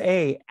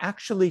DSA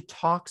actually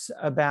talks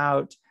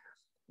about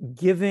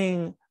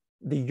giving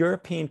the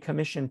European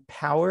Commission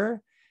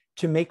power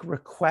to make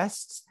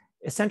requests,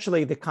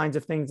 essentially the kinds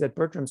of things that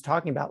Bertram's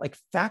talking about, like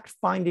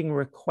fact-finding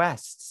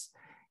requests,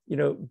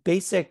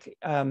 basic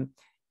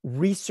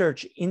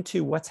research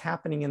into what's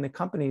happening in the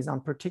companies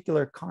on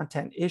particular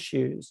content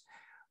issues,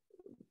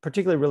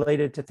 particularly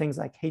related to things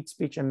like hate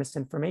speech and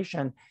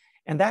misinformation.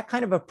 And that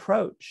kind of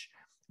approach,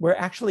 where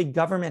actually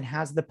government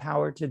has the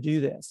power to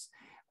do this,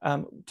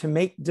 to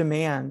make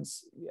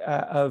demands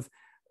of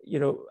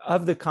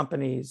the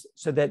companies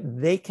so that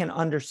they can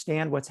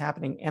understand what's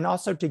happening, and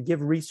also to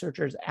give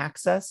researchers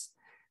access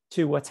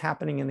to what's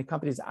happening in the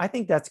companies. I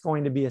think that's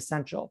going to be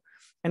essential.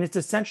 And it's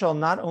essential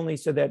not only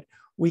so that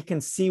we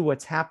can see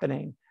what's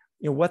happening,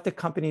 what the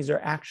companies are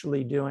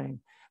actually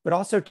doing, but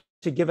also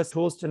to give us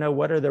tools to know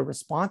what are the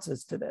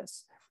responses to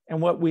this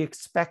and what we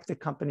expect the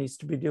companies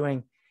to be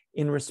doing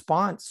in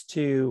response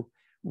to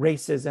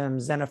racism,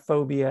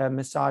 xenophobia,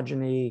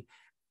 misogyny,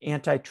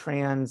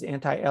 anti-trans,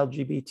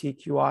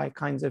 anti-LGBTQI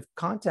kinds of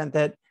content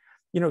that,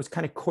 is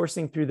kind of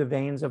coursing through the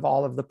veins of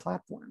all of the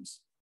platforms.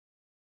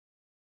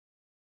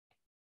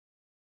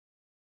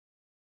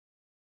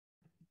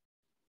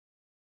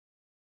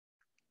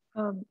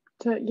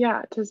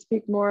 To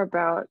speak more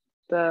about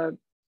the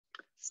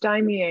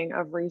stymieing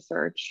of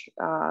research,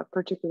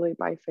 particularly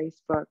by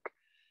Facebook,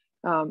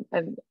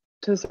 and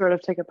to sort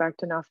of take it back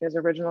to Nafia's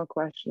original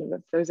question,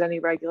 if there's any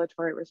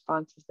regulatory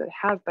responses that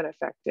have been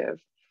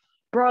effective.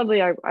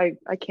 Broadly,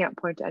 I can't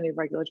point to any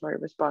regulatory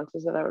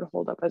responses that I would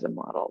hold up as a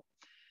model,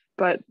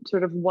 but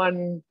sort of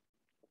one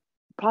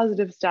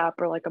positive step,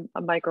 or like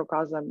a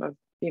microcosm of,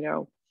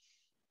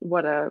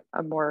 what a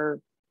more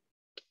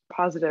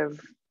positive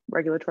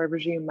regulatory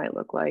regime might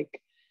look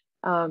like.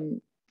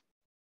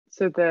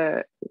 So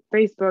the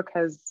Facebook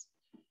has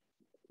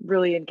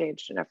really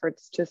engaged in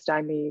efforts to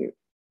stymie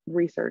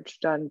research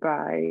done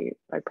by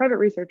private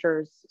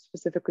researchers,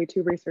 specifically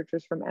 2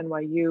 researchers from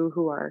NYU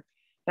who are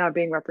now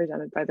being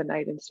represented by the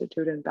Knight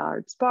Institute and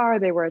Ballard Spahr.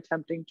 They were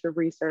attempting to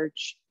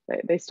research,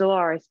 they still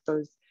are, I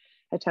suppose,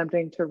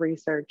 attempting to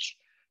research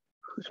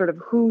sort of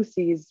who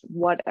sees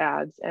what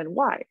ads and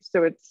why.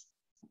 So it's,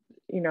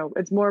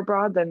 it's more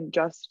broad than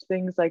just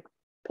things like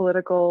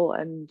political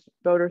and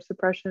voter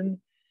suppression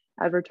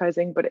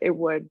advertising, but it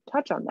would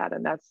touch on that,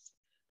 and that's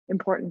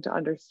important to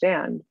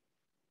understand.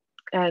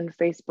 And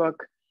Facebook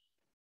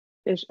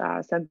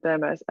sent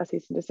them a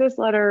cease and desist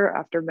letter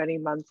after many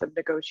months of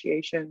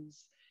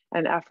negotiations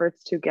and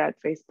efforts to get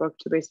Facebook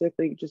to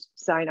basically just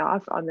sign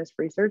off on this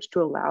research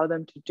to allow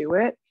them to do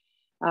it.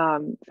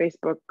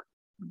 Facebook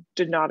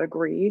did not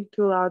agree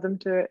to allow them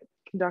to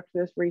conduct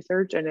this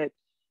research, and it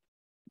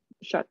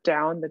shut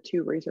down the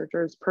 2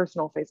 researchers'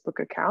 personal Facebook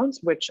accounts,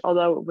 which,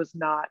 although it was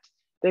not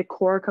the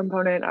core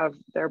component of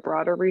their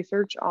broader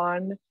research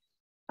on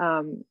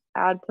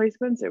ad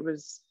placements,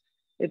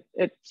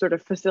 it sort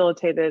of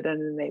facilitated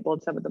and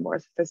enabled some of the more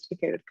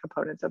sophisticated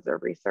components of their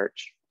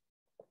research.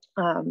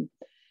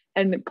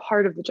 And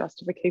part of the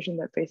justification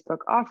that Facebook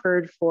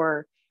offered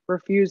for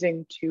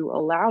refusing to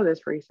allow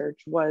this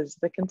research was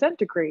the consent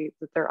decree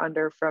that they're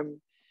under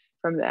from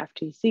the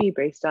FTC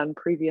based on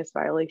previous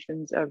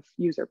violations of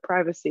user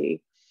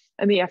privacy.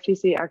 And the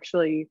FTC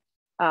actually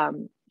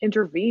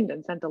intervened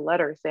and sent a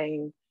letter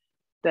saying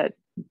that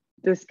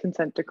this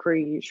consent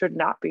decree should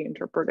not be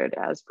interpreted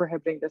as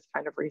prohibiting this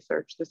kind of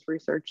research. This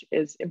research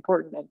is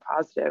important and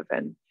positive,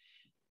 and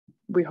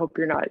we hope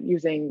you're not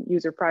using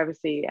user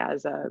privacy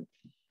as a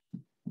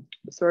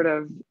sort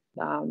of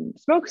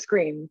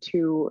smokescreen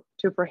to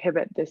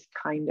prohibit this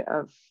kind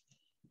of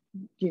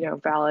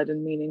valid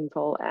and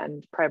meaningful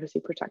and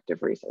privacy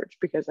protective research,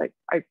 because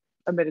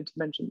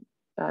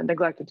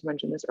neglected to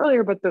mention this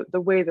earlier, but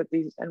the way that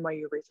these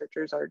NYU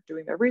researchers are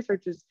doing their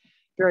research is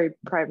very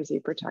privacy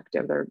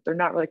protective. They're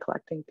not really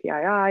collecting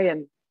PII,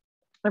 and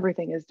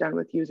everything is done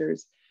with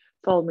users'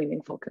 full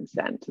meaningful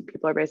consent. So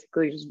people are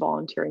basically just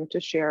volunteering to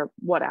share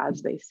what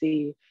ads they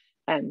see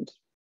and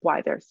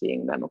why they're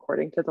seeing them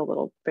according to the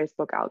little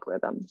Facebook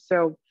algorithm.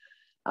 So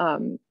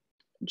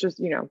just,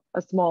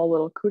 a small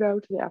little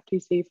kudo to the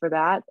FTC for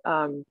that.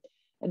 And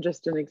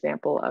just an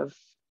example of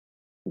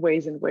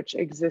ways in which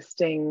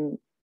existing,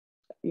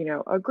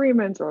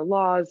 agreements or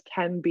laws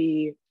can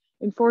be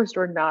enforced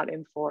or not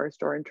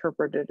enforced or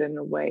interpreted in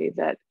a way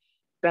that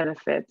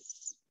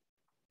benefits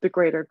the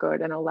greater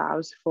good and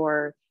allows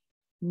for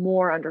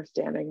more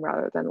understanding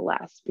rather than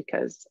less,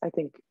 because I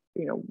think,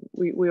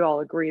 we all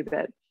agree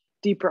that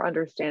deeper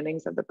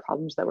understandings of the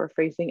problems that we're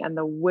facing and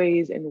the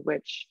ways in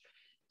which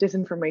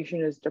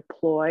disinformation is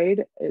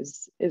deployed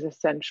is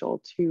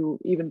essential to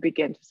even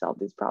begin to solve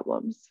these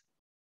problems.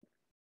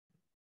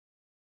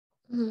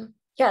 Mm-hmm.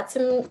 Yeah,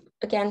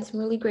 some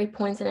really great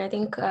points. And I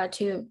think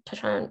to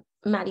touch on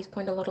Maddie's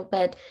point a little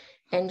bit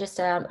and just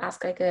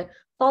ask like a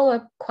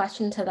follow-up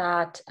question to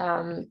that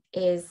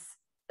is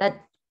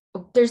that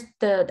there's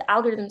the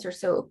algorithms are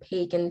so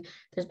opaque, and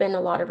there's been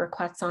a lot of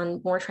requests on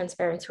more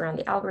transparency around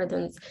the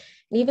algorithms,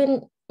 and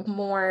even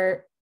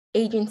more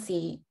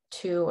agency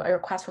to a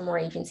request for more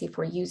agency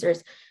for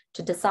users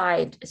to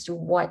decide as to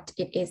what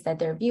it is that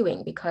they're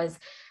viewing, because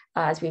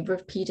as we've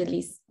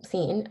repeatedly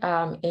seen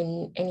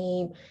in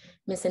any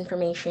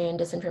misinformation,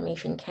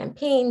 disinformation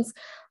campaigns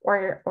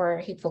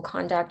or hateful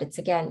conduct, it's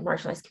again,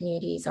 marginalized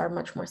communities are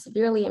much more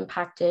severely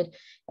impacted,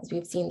 as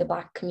we've seen the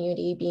Black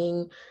community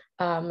being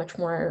much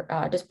more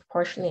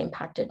disproportionately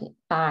impacted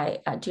by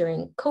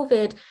during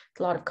COVID,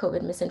 a lot of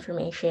COVID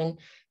misinformation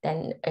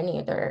than any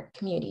other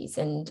communities.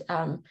 And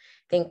I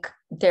think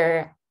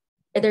there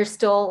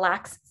still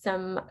lacks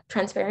some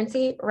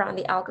transparency around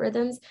the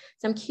algorithms.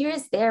 So I'm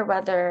curious there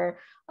whether,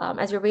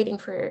 as you're waiting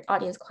for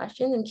audience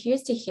questions, I'm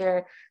curious to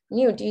hear from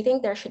you, do you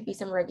think there should be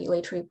some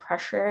regulatory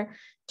pressure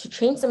to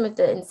change some of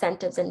the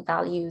incentives and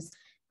values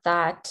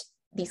that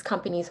these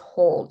companies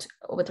hold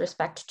with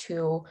respect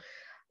to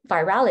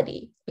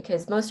virality?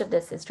 Because most of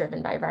this is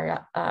driven by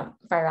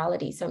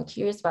virality. So I'm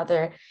curious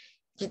whether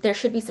there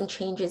should be some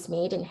changes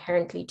made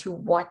inherently to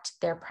what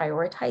they're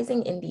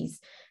prioritizing in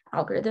these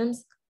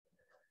algorithms.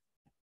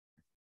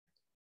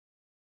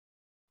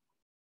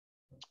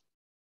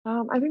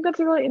 I think that's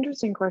a really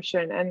interesting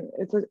question, and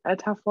it's a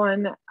tough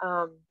one.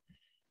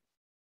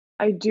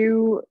 I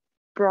do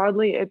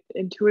broadly, it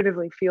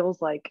intuitively feels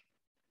like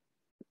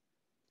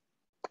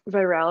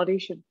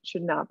virality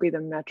should not be the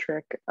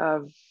metric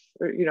of,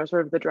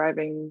 sort of the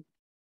driving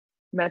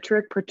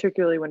metric,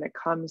 particularly when it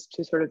comes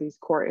to sort of these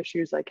core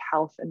issues like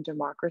health and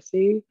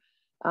democracy.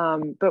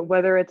 But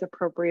whether it's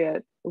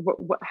appropriate,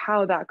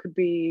 how that could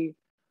be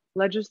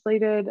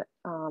legislated,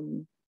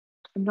 I'm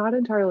not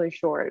entirely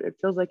sure. It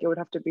feels like it would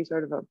have to be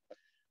sort of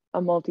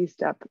a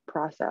multi-step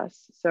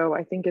process. So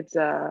I think it's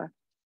a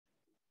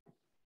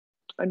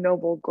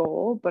noble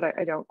goal, but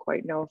I don't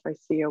quite know if I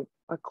see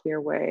a clear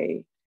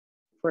way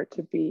for it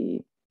to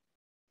be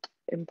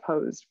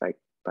imposed by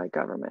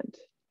government.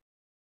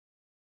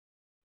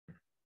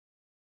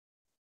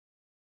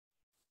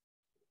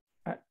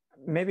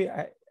 Maybe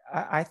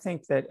I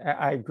think that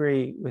I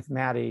agree with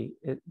Maddie.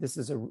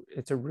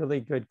 It's a really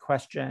good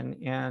question,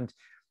 and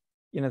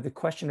the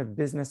question of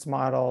business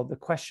model, the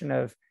question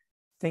of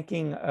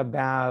thinking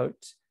about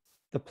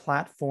the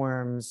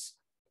platforms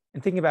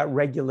and thinking about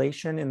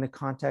regulation in the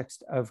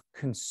context of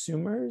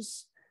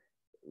consumers,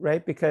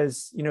 right?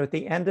 Because at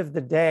the end of the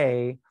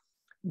day,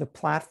 the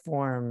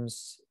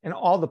platforms and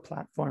all the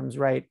platforms,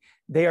 right,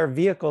 they are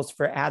vehicles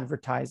for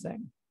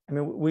advertising. I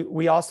mean,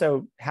 we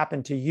also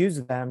happen to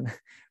use them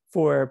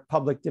for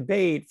public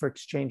debate, for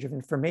exchange of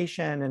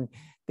information, and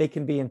they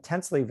can be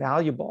intensely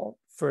valuable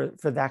for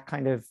that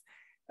kind of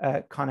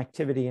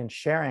connectivity and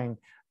sharing.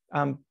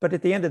 But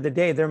at the end of the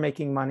day, they're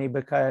making money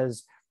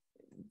because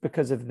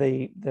of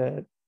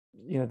the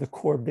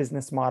core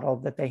business model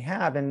that they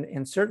have,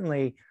 and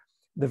certainly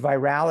the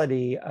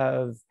virality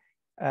of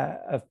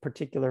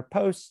particular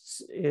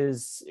posts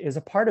is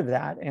a part of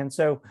that. And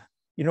so,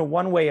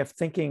 one way of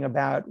thinking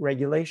about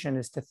regulation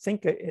is to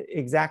think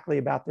exactly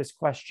about this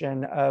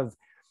question of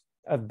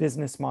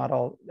business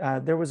model.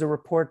 There was a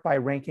report by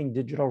Ranking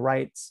Digital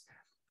Rights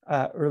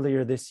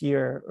earlier this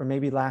year, or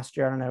maybe last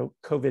year, I don't know,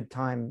 COVID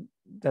time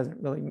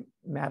doesn't really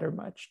matter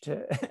much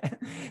to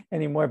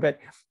anymore, but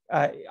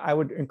I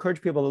would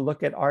encourage people to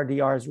look at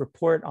RDR's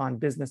report on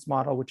business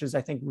model, which is,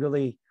 I think,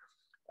 really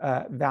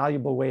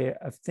valuable way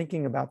of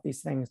thinking about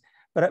these things.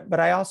 But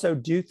I also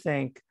do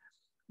think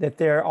that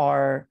there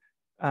are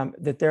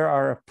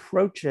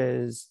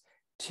approaches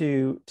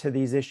to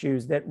these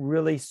issues that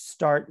really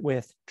start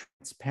with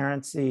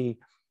transparency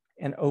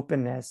and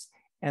openness,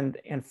 and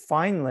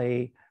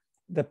finally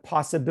the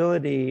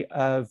possibility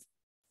of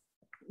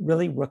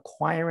really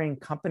requiring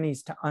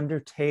companies to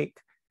undertake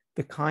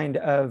the kind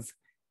of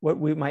what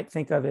we might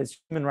think of as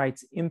human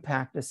rights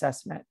impact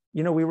assessment.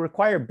 We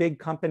require big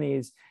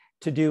companies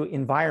to do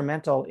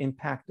environmental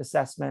impact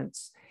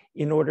assessments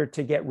in order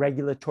to get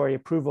regulatory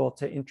approval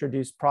to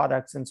introduce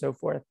products and so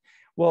forth.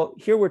 Well,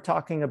 here we're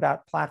talking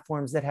about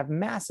platforms that have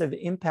massive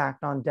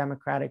impact on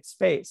democratic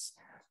space,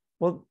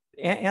 well,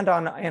 and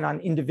on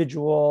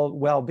individual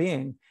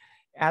well-being.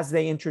 As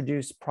they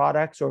introduce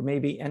products or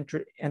maybe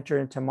enter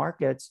into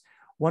markets,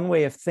 one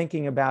way of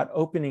thinking about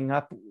opening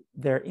up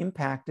their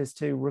impact is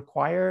to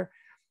require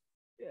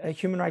a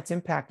human rights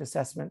impact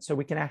assessment so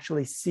we can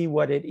actually see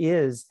what it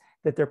is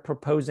that they're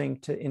proposing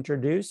to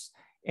introduce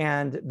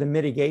and the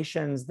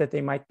mitigations that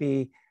they might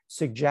be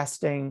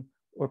suggesting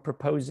or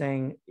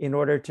proposing in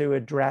order to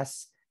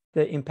address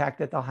the impact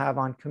that they'll have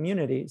on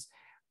communities.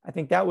 I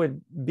think that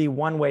would be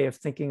one way of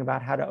thinking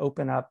about how to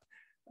open up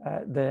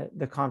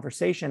the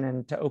conversation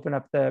and to open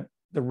up the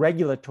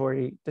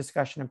regulatory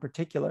discussion in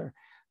particular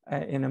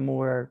in a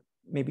more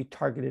maybe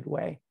targeted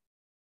way.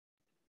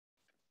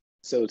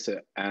 So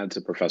to add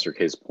to Professor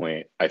K's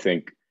point, I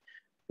think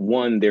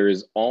one, there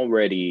is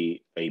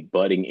already a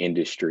budding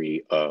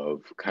industry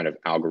of kind of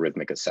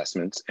algorithmic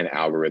assessments and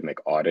algorithmic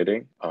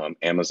auditing.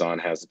 Amazon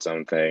has its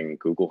own thing,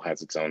 Google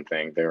has its own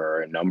thing. There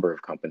are a number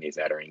of companies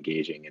that are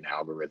engaging in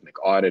algorithmic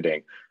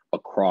auditing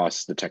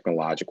across the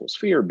technological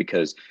sphere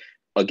because,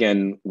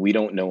 again, we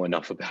don't know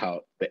enough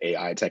about the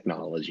AI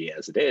technology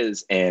as it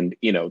is, and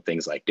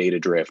things like data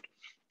drift,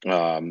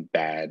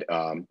 bad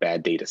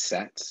data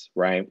sets,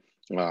 right?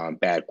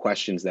 Bad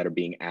questions that are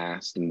being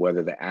asked, and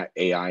whether the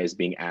AI is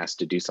being asked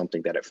to do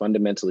something that it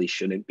fundamentally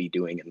shouldn't be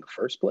doing in the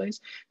first place.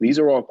 These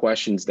are all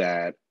questions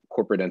that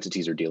corporate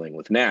entities are dealing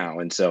with now.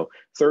 And so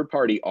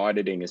third-party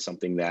auditing is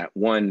something that,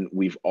 one,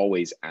 we've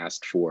always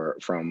asked for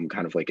from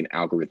kind of like an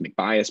algorithmic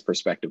bias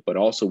perspective, but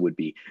also would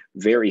be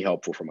very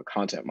helpful from a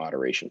content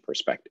moderation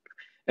perspective.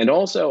 And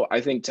also,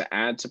 I think to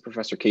add to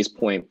Professor K's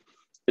point,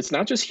 it's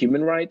not just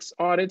human rights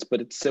audits,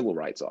 but it's civil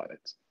rights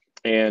audits.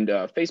 And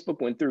Facebook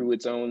went through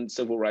its own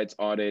civil rights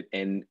audit,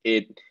 and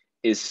it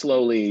is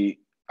slowly,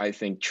 I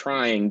think,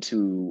 trying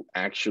to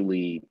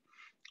actually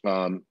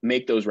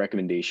make those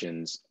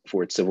recommendations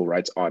for its civil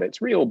rights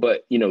audits real.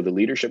 But the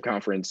Leadership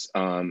Conference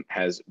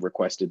has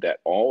requested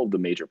that all of the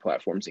major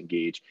platforms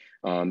engage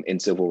in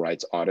civil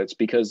rights audits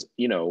because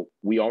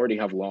we already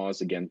have laws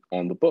again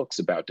on the books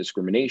about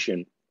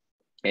discrimination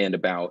and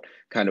about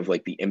kind of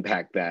like the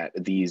impact that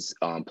these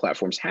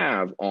platforms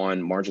have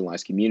on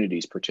marginalized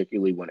communities,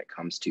 particularly when it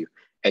comes to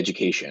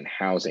education,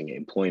 housing,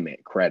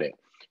 employment, credit,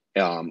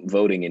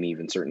 voting in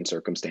even certain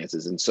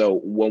circumstances. And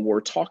so when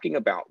we're talking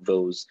about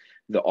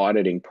the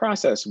auditing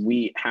process,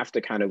 we have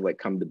to kind of like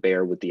come to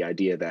bear with the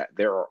idea that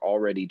there are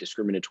already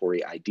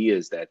discriminatory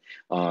ideas that,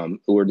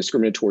 or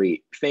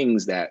discriminatory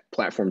things that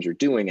platforms are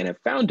doing and have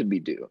found to be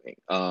doing.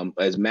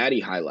 As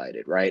Maddie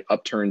highlighted, right?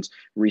 Upturn's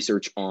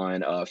research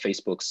on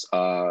Facebook's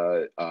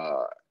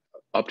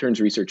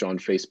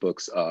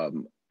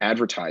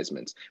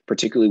advertisements,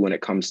 particularly when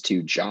it comes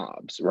to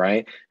jobs,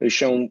 right? Has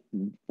shown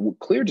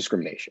clear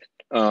discrimination.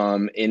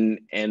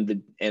 And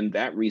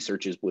that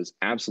research was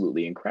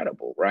absolutely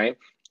incredible, right?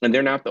 And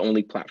they're not the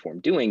only platform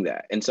doing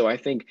that. And so I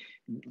think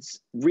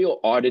real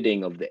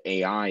auditing of the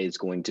AI is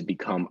going to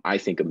become, I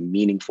think, a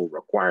meaningful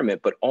requirement,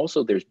 but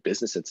also there's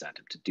business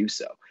incentive to do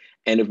so.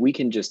 And if we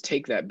can just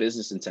take that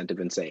business incentive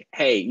and say,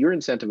 hey, you're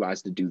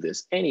incentivized to do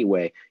this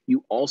anyway,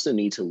 you also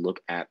need to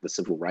look at the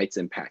civil rights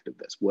impact of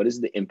this. What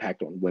is the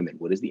impact on women?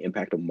 What is the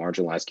impact on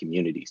marginalized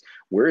communities?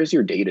 Where is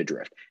your data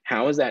drift?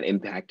 How is that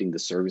impacting the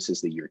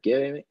services that you're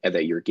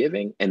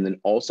giving? And then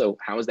also,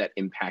 how is that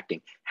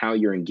impacting how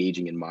you're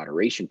engaging in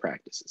moderation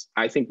practices?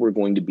 I think we're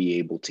going to be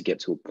able to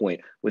get to a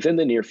point within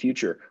the near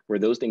future where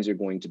those things are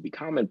going to be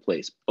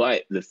commonplace.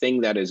 But the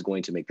thing that is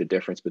going to make the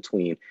difference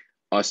between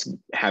us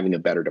having a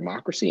better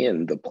democracy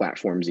and the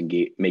platforms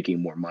making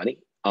more money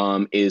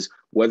is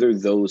whether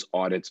those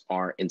audits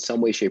are in some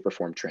way, shape, or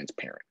form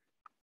transparent.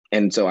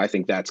 And so I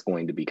think that's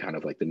going to be kind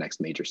of like the next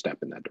major step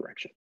in that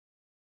direction.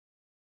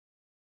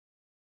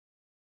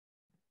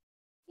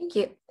 Thank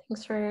you.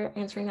 Thanks for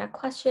answering that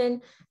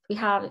question. We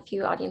have a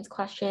few audience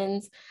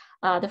questions.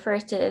 The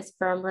first is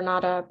from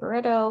Renata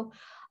Barreto.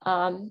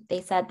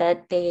 They said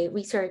that their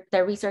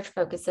research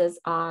focuses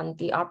on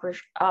the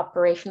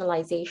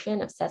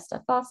operationalization of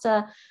SESTA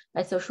FOSTA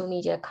by social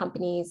media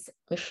companies'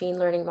 machine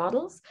learning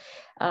models.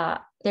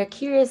 They're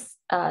curious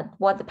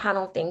what the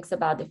panel thinks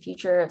about the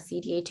future of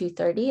CDA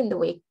 230 in the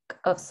wake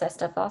of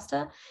SESTA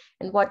FOSTA,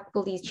 and what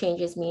will these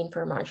changes mean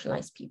for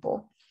marginalized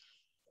people?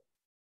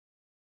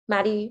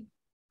 Maddie,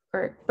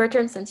 or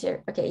Bertrand, since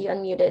you're, okay, you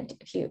unmuted.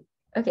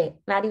 Okay,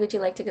 Maddie, would you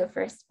like to go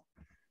first?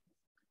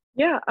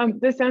 Yeah,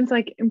 this sounds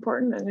like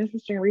important and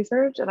interesting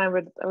research, and I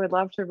would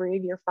love to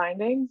read your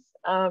findings.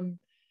 Section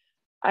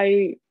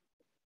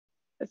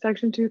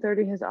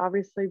 230 has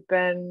obviously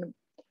been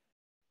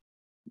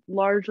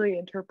largely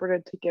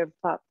interpreted to give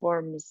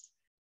platforms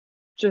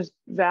just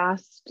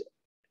vast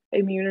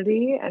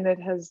immunity, and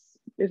it has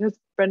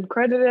been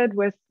credited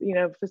with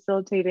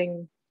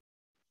facilitating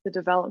the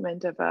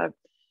development of a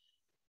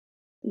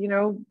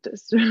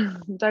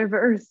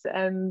diverse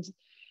and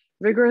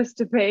vigorous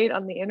debate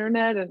on the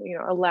internet, and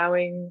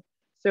allowing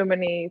so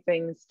many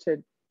things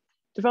to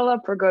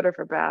develop for good or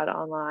for bad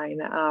online.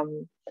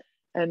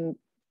 And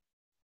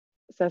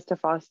Sesta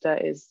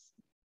Fosta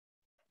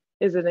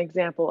is an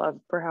example of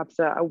perhaps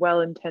a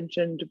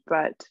well-intentioned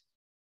but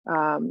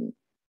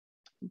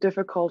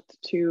difficult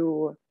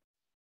to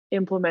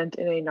implement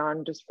in a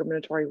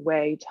non-discriminatory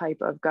way type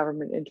of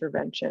government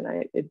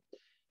intervention.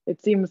 It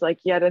seems like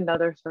yet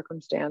another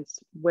circumstance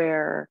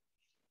where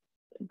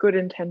good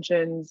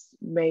intentions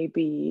may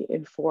be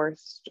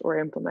enforced or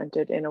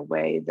implemented in a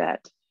way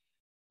that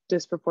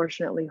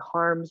disproportionately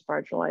harms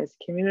marginalized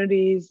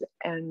communities,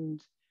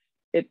 and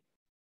it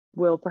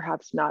will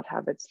perhaps not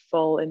have its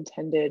full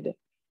intended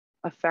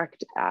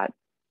effect at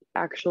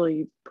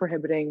actually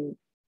prohibiting,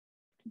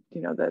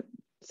 the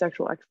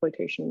sexual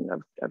exploitation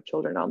of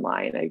children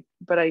online.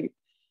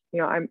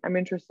 I'm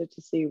interested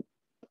to see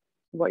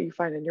what you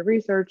find in your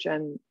research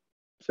and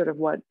sort of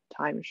what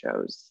time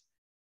shows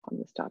on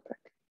this topic.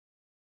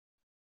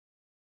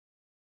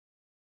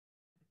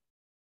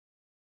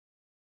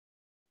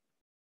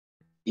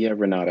 Yeah,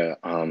 Renata,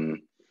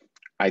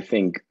 I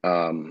think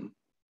I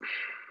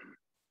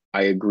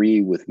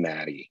agree with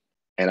Maddie.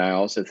 And I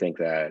also think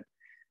that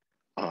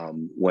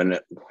when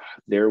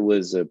there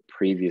was a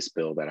previous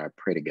bill that I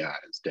pray to God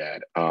is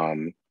dead,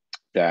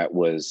 that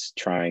was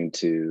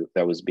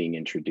being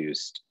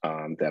introduced,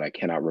 that I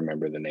cannot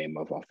remember the name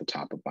of off the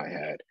top of my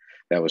head,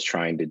 that was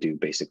trying to do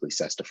basically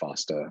Sesta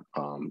Fosta,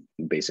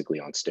 basically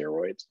on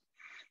steroids.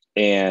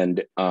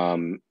 And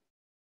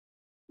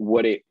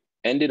what it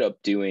ended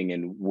up doing,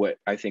 and what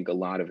I think a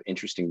lot of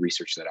interesting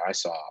research that I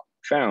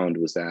found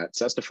was that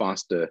Sesta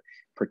Fosta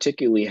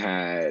particularly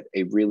had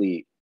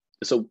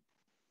so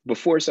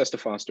before Sesta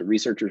Fosta,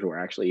 researchers were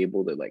actually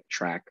able to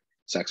track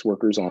sex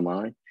workers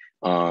online,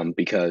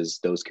 because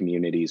those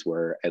communities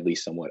were at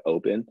least somewhat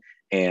open,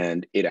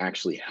 and it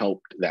actually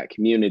helped that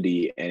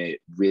community, and it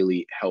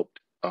really helped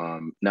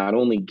not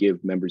only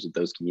give members of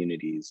those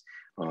communities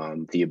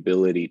the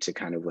ability to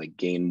kind of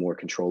gain more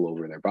control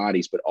over their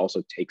bodies, but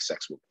also take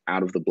sex work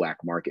out of the Black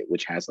market,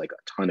 which has a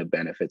ton of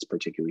benefits,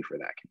 particularly for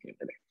that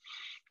community.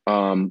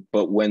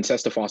 But when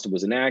Sesta Fosta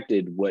was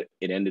enacted, what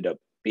it ended up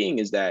being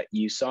is that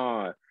you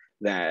saw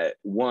that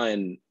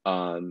one,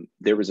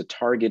 there was a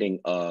targeting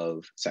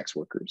of sex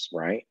workers,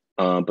 right?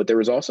 But there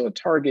was also a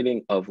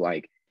targeting of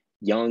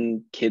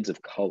young kids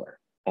of color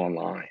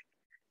online,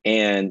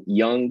 and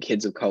young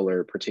kids of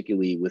color,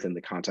 particularly within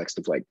the context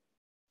of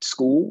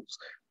schools,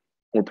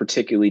 were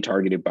particularly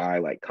targeted by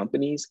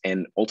companies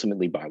and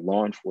ultimately by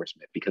law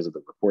enforcement because of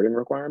the reporting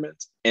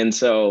requirements. And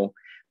so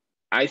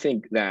I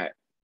think that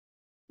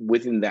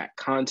within that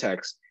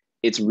context,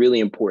 it's really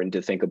important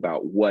to think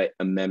about what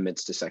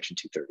amendments to Section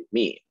 230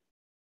 mean.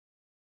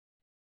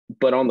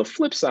 But on the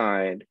flip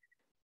side,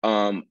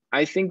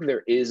 I think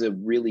there is a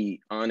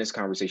really honest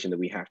conversation that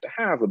we have to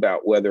have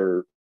about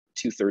whether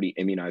 230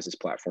 immunizes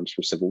platforms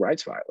for civil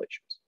rights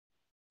violations.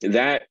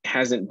 That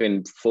hasn't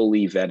been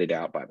fully vetted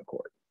out by the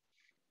court.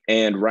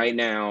 And right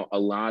now, a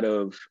lot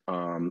of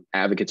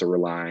advocates are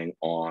relying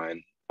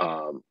on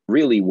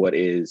really what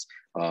is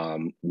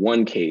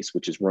one case,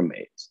 which is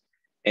roommates.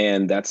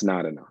 And that's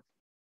not enough.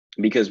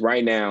 Because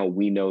right now,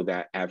 we know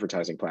that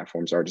advertising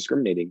platforms are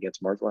discriminating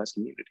against marginalized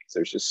communities.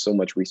 There's just so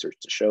much research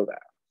to show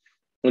that.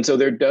 And so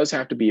there does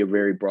have to be a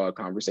very broad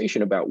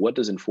conversation about what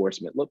does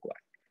enforcement look like?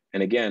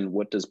 And again,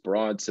 what does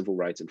broad civil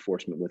rights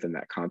enforcement within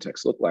that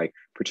context look like,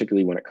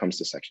 particularly when it comes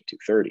to Section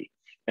 230?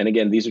 And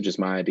again, these are just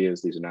my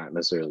ideas. These are not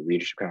necessarily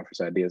leadership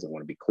conference ideas. I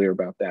want to be clear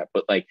about that.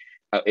 But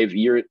if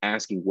you're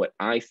asking what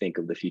I think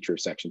of the future of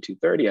Section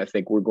 230, I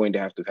think we're going to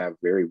have a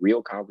very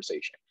real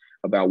conversation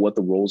about what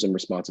the roles and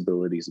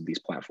responsibilities of these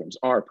platforms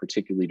are,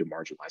 particularly to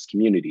marginalized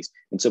communities.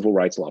 And civil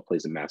rights law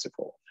plays a massive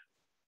role.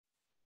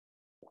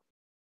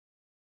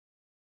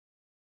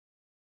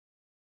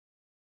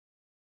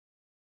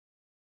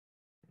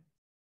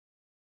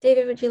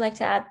 David, would you like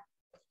to add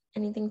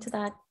anything to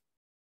that?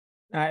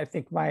 I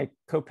think my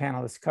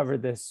co-panelists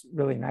covered this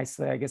really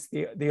nicely. I guess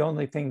the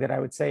only thing that I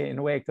would say, in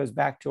a way, it goes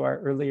back to our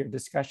earlier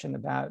discussion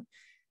about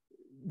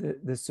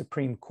the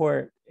Supreme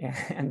Court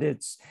and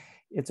its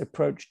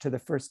approach to the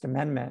First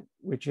Amendment,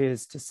 which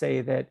is to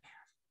say that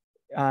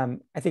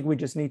I think we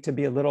just need to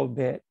be a little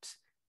bit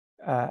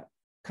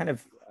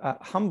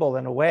humble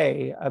in a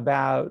way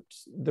about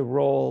the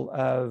role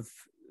of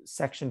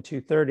Section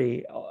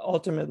 230.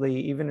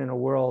 Ultimately, even in a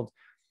world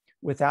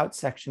without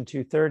Section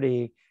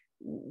 230,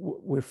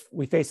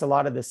 we face a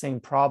lot of the same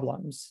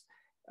problems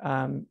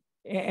and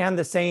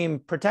the same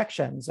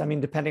protections. I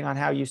mean, depending on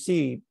how you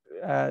see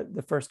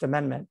the First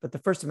Amendment, but the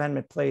First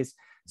Amendment plays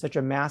such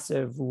a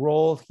massive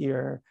role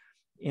here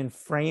in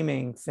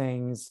framing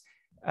things.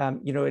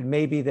 It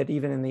may be that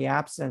even in the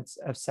absence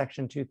of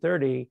Section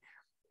 230,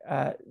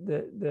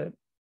 the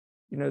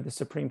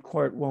Supreme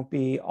Court won't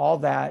be all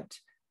that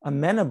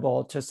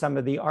amenable to some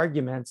of the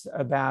arguments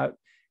about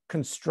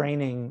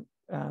constraining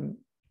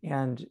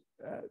and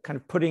kind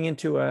of putting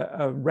into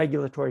a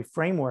regulatory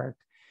framework,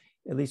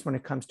 at least when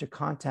it comes to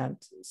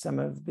content, some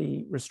of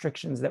the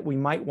restrictions that we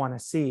might want to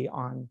see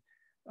on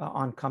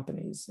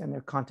companies and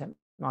their content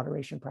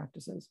moderation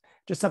practices.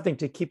 Just something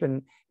to keep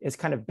in as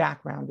kind of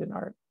background in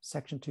our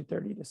Section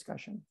 230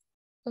 discussion.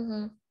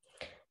 Mm-hmm.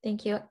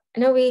 Thank you. I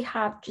know we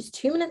have just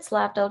 2 minutes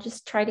left. I'll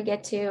just try to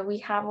get to, we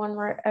have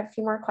a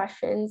few more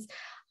questions.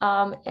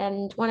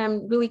 And one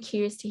I'm really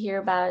curious to hear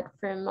about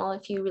from all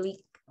of you,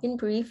 really in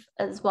brief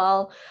as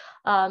well.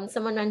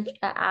 Someone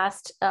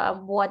asked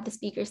what the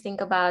speakers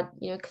think about,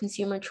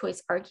 consumer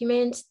choice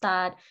argument,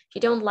 that if you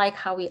don't like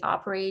how we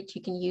operate,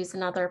 you can use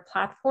another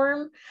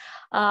platform,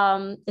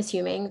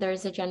 assuming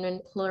there's a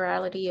genuine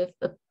plurality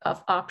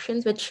of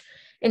options, which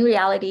in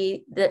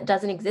reality, that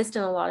doesn't exist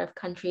in a lot of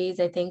countries.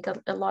 I think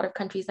a lot of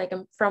countries, like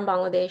I'm from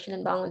Bangladesh, and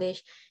in Bangladesh,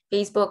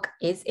 Facebook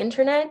is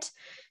internet.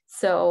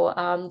 So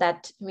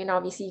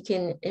obviously you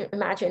can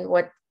imagine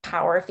what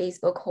power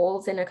Facebook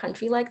holds in a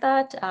country like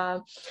that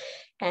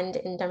and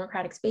in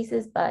democratic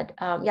spaces. But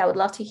I would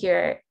love to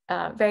hear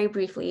very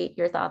briefly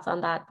your thoughts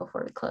on that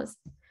before we close.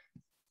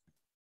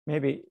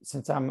 Maybe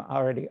since I'm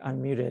already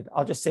unmuted,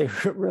 I'll just say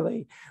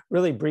really,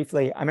 really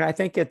briefly. I mean, I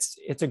think it's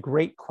a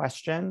great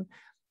question.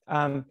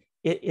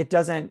 It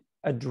doesn't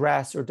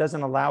address or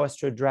doesn't allow us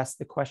to address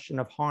the question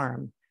of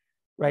harm,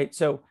 right?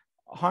 So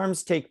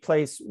harms take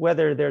place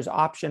whether there's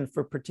option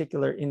for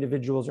particular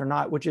individuals or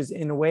not, which is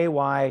in a way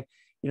why,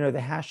 the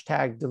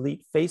hashtag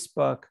delete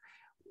Facebook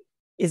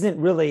isn't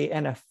really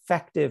an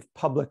effective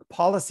public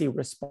policy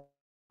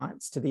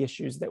response to the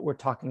issues that we're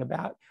talking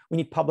about. We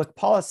need public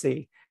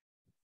policy,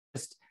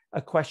 just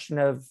a question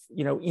of,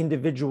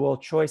 individual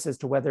choice as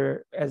to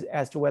whether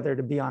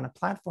to be on a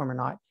platform or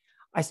not.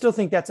 I still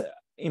think that's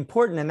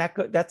important, and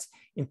that's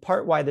in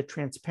part why the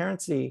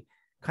transparency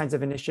kinds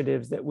of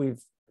initiatives that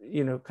we've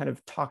kind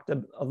of talked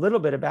a little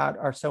bit about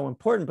are so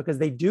important, because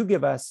they do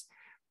give us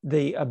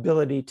the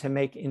ability to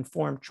make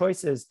informed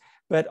choices.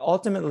 But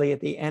ultimately, at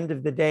the end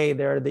of the day,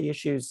 there are the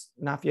issues,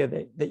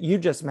 Nafia, that you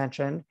just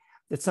mentioned,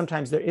 that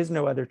sometimes there is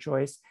no other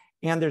choice,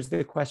 and there's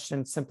the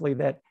question simply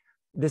that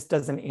this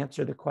doesn't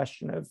answer the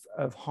question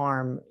of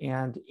harm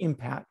and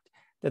impact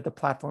that the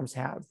platforms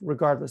have,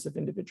 regardless of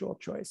individual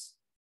choice.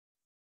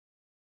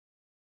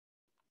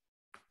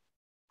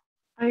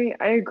 I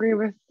agree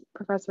with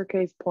Professor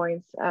Kay's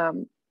points.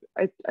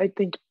 I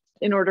think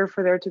in order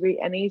for there to be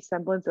any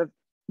semblance of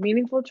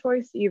meaningful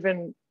choice,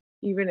 even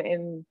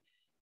in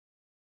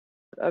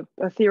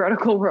a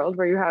theoretical world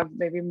where you have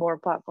maybe more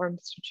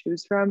platforms to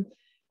choose from,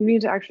 you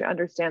need to actually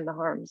understand the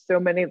harms. So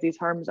many of these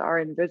harms are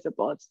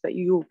invisible. It's that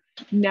you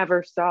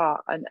never saw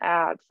an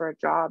ad for a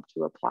job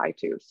to apply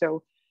to.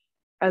 So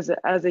as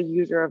a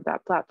user of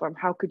that platform,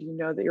 how could you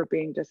know that you're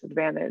being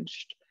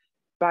disadvantaged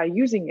by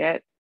using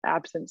it,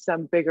 absent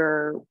some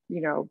bigger,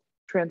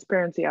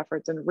 transparency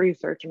efforts and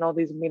research and all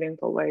these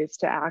meaningful ways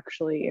to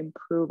actually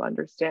improve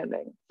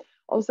understanding.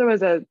 Also,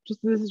 this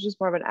is just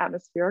more of an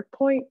atmospheric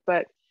point,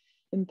 but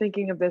in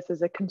thinking of this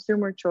as a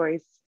consumer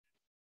choice,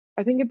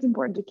 I think it's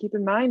important to keep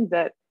in mind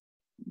that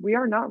we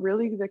are not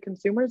really the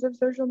consumers of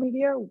social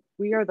media.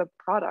 We are the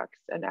products,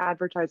 and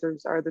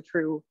advertisers are the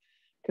true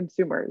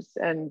consumers.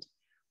 And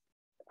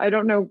I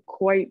don't know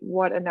quite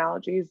what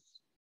analogies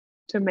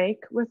to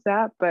make with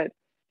that, but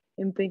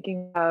in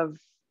thinking of,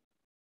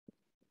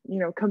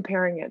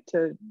 comparing it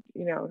to,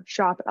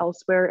 shop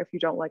elsewhere if you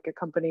don't like a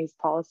company's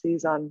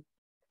policies on,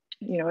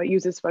 it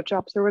uses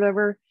sweatshops or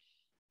whatever,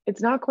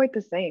 it's not quite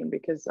the same,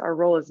 because our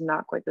role is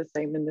not quite the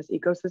same in this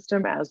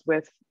ecosystem as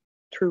with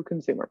true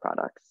consumer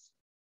products.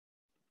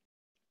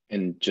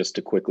 And just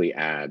to quickly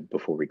add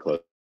before we close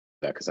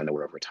that, because I know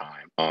we're over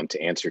time,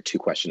 to answer two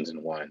questions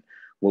in one.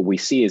 What we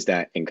see is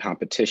that in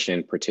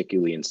competition,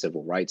 particularly in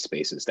civil rights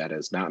spaces, that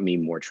does not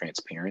mean more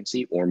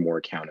transparency or more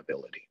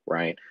accountability,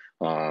 right?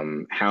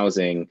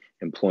 Housing,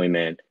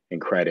 employment, and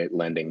credit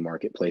lending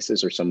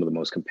marketplaces are some of the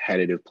most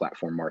competitive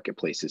platform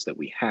marketplaces that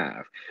we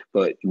have,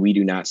 but we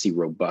do not see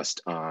robust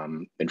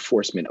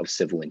enforcement of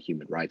civil and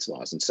human rights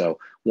laws. And so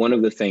one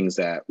of the things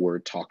that we're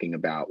talking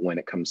about when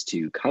it comes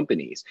to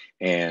companies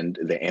and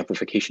the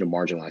amplification of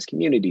marginalized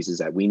communities is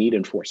that we need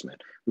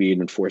enforcement. We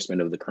need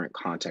enforcement of the current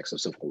context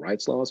of civil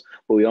rights laws,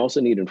 but we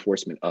also need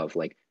enforcement of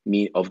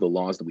the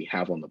laws that we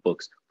have on the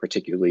books,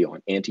 particularly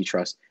on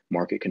antitrust,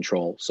 market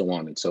control, so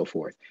on and so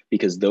forth,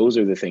 because those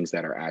are the things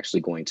that are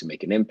actually going to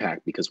make an impact.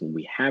 Because when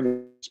we have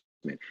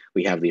enforcement,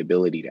 we have the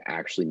ability to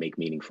actually make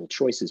meaningful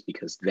choices,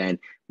 because then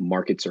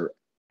markets are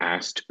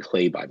asked to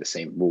play by the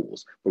same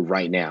rules. But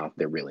right now,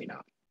 they're really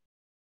not.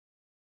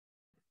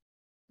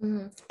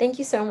 Thank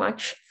you so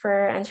much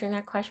for answering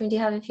that question. We do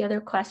have a few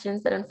other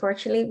questions, but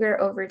unfortunately we're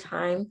over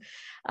time.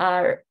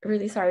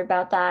 Really sorry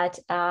about that.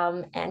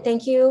 And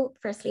thank you.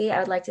 Firstly, I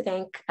would like to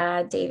thank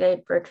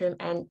David, Bertram,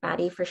 and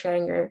Maddie for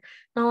sharing your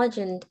knowledge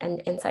and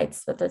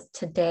insights with us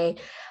today.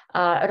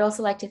 I'd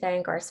also like to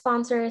thank our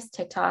sponsors,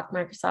 TikTok,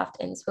 Microsoft,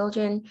 and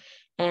Swilgen.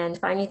 And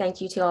finally,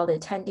 thank you to all the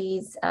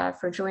attendees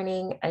for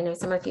joining. I know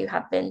some of you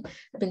have been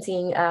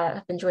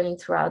joining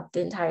throughout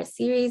the entire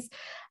series.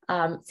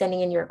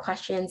 Sending in your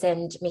questions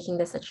and making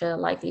this such a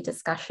lively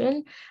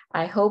discussion.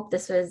 I hope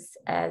this was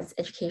as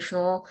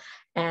educational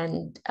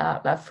and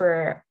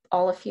for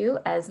all of you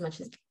as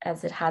much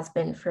as it has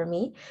been for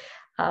me.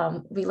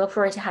 We look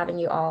forward to having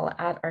you all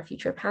at our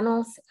future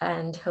panels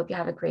and hope you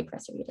have a great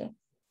rest of your day.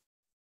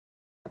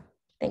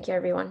 Thank you,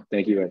 everyone.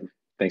 Thank you.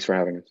 Thanks for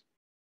having us.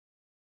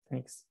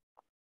 Thanks.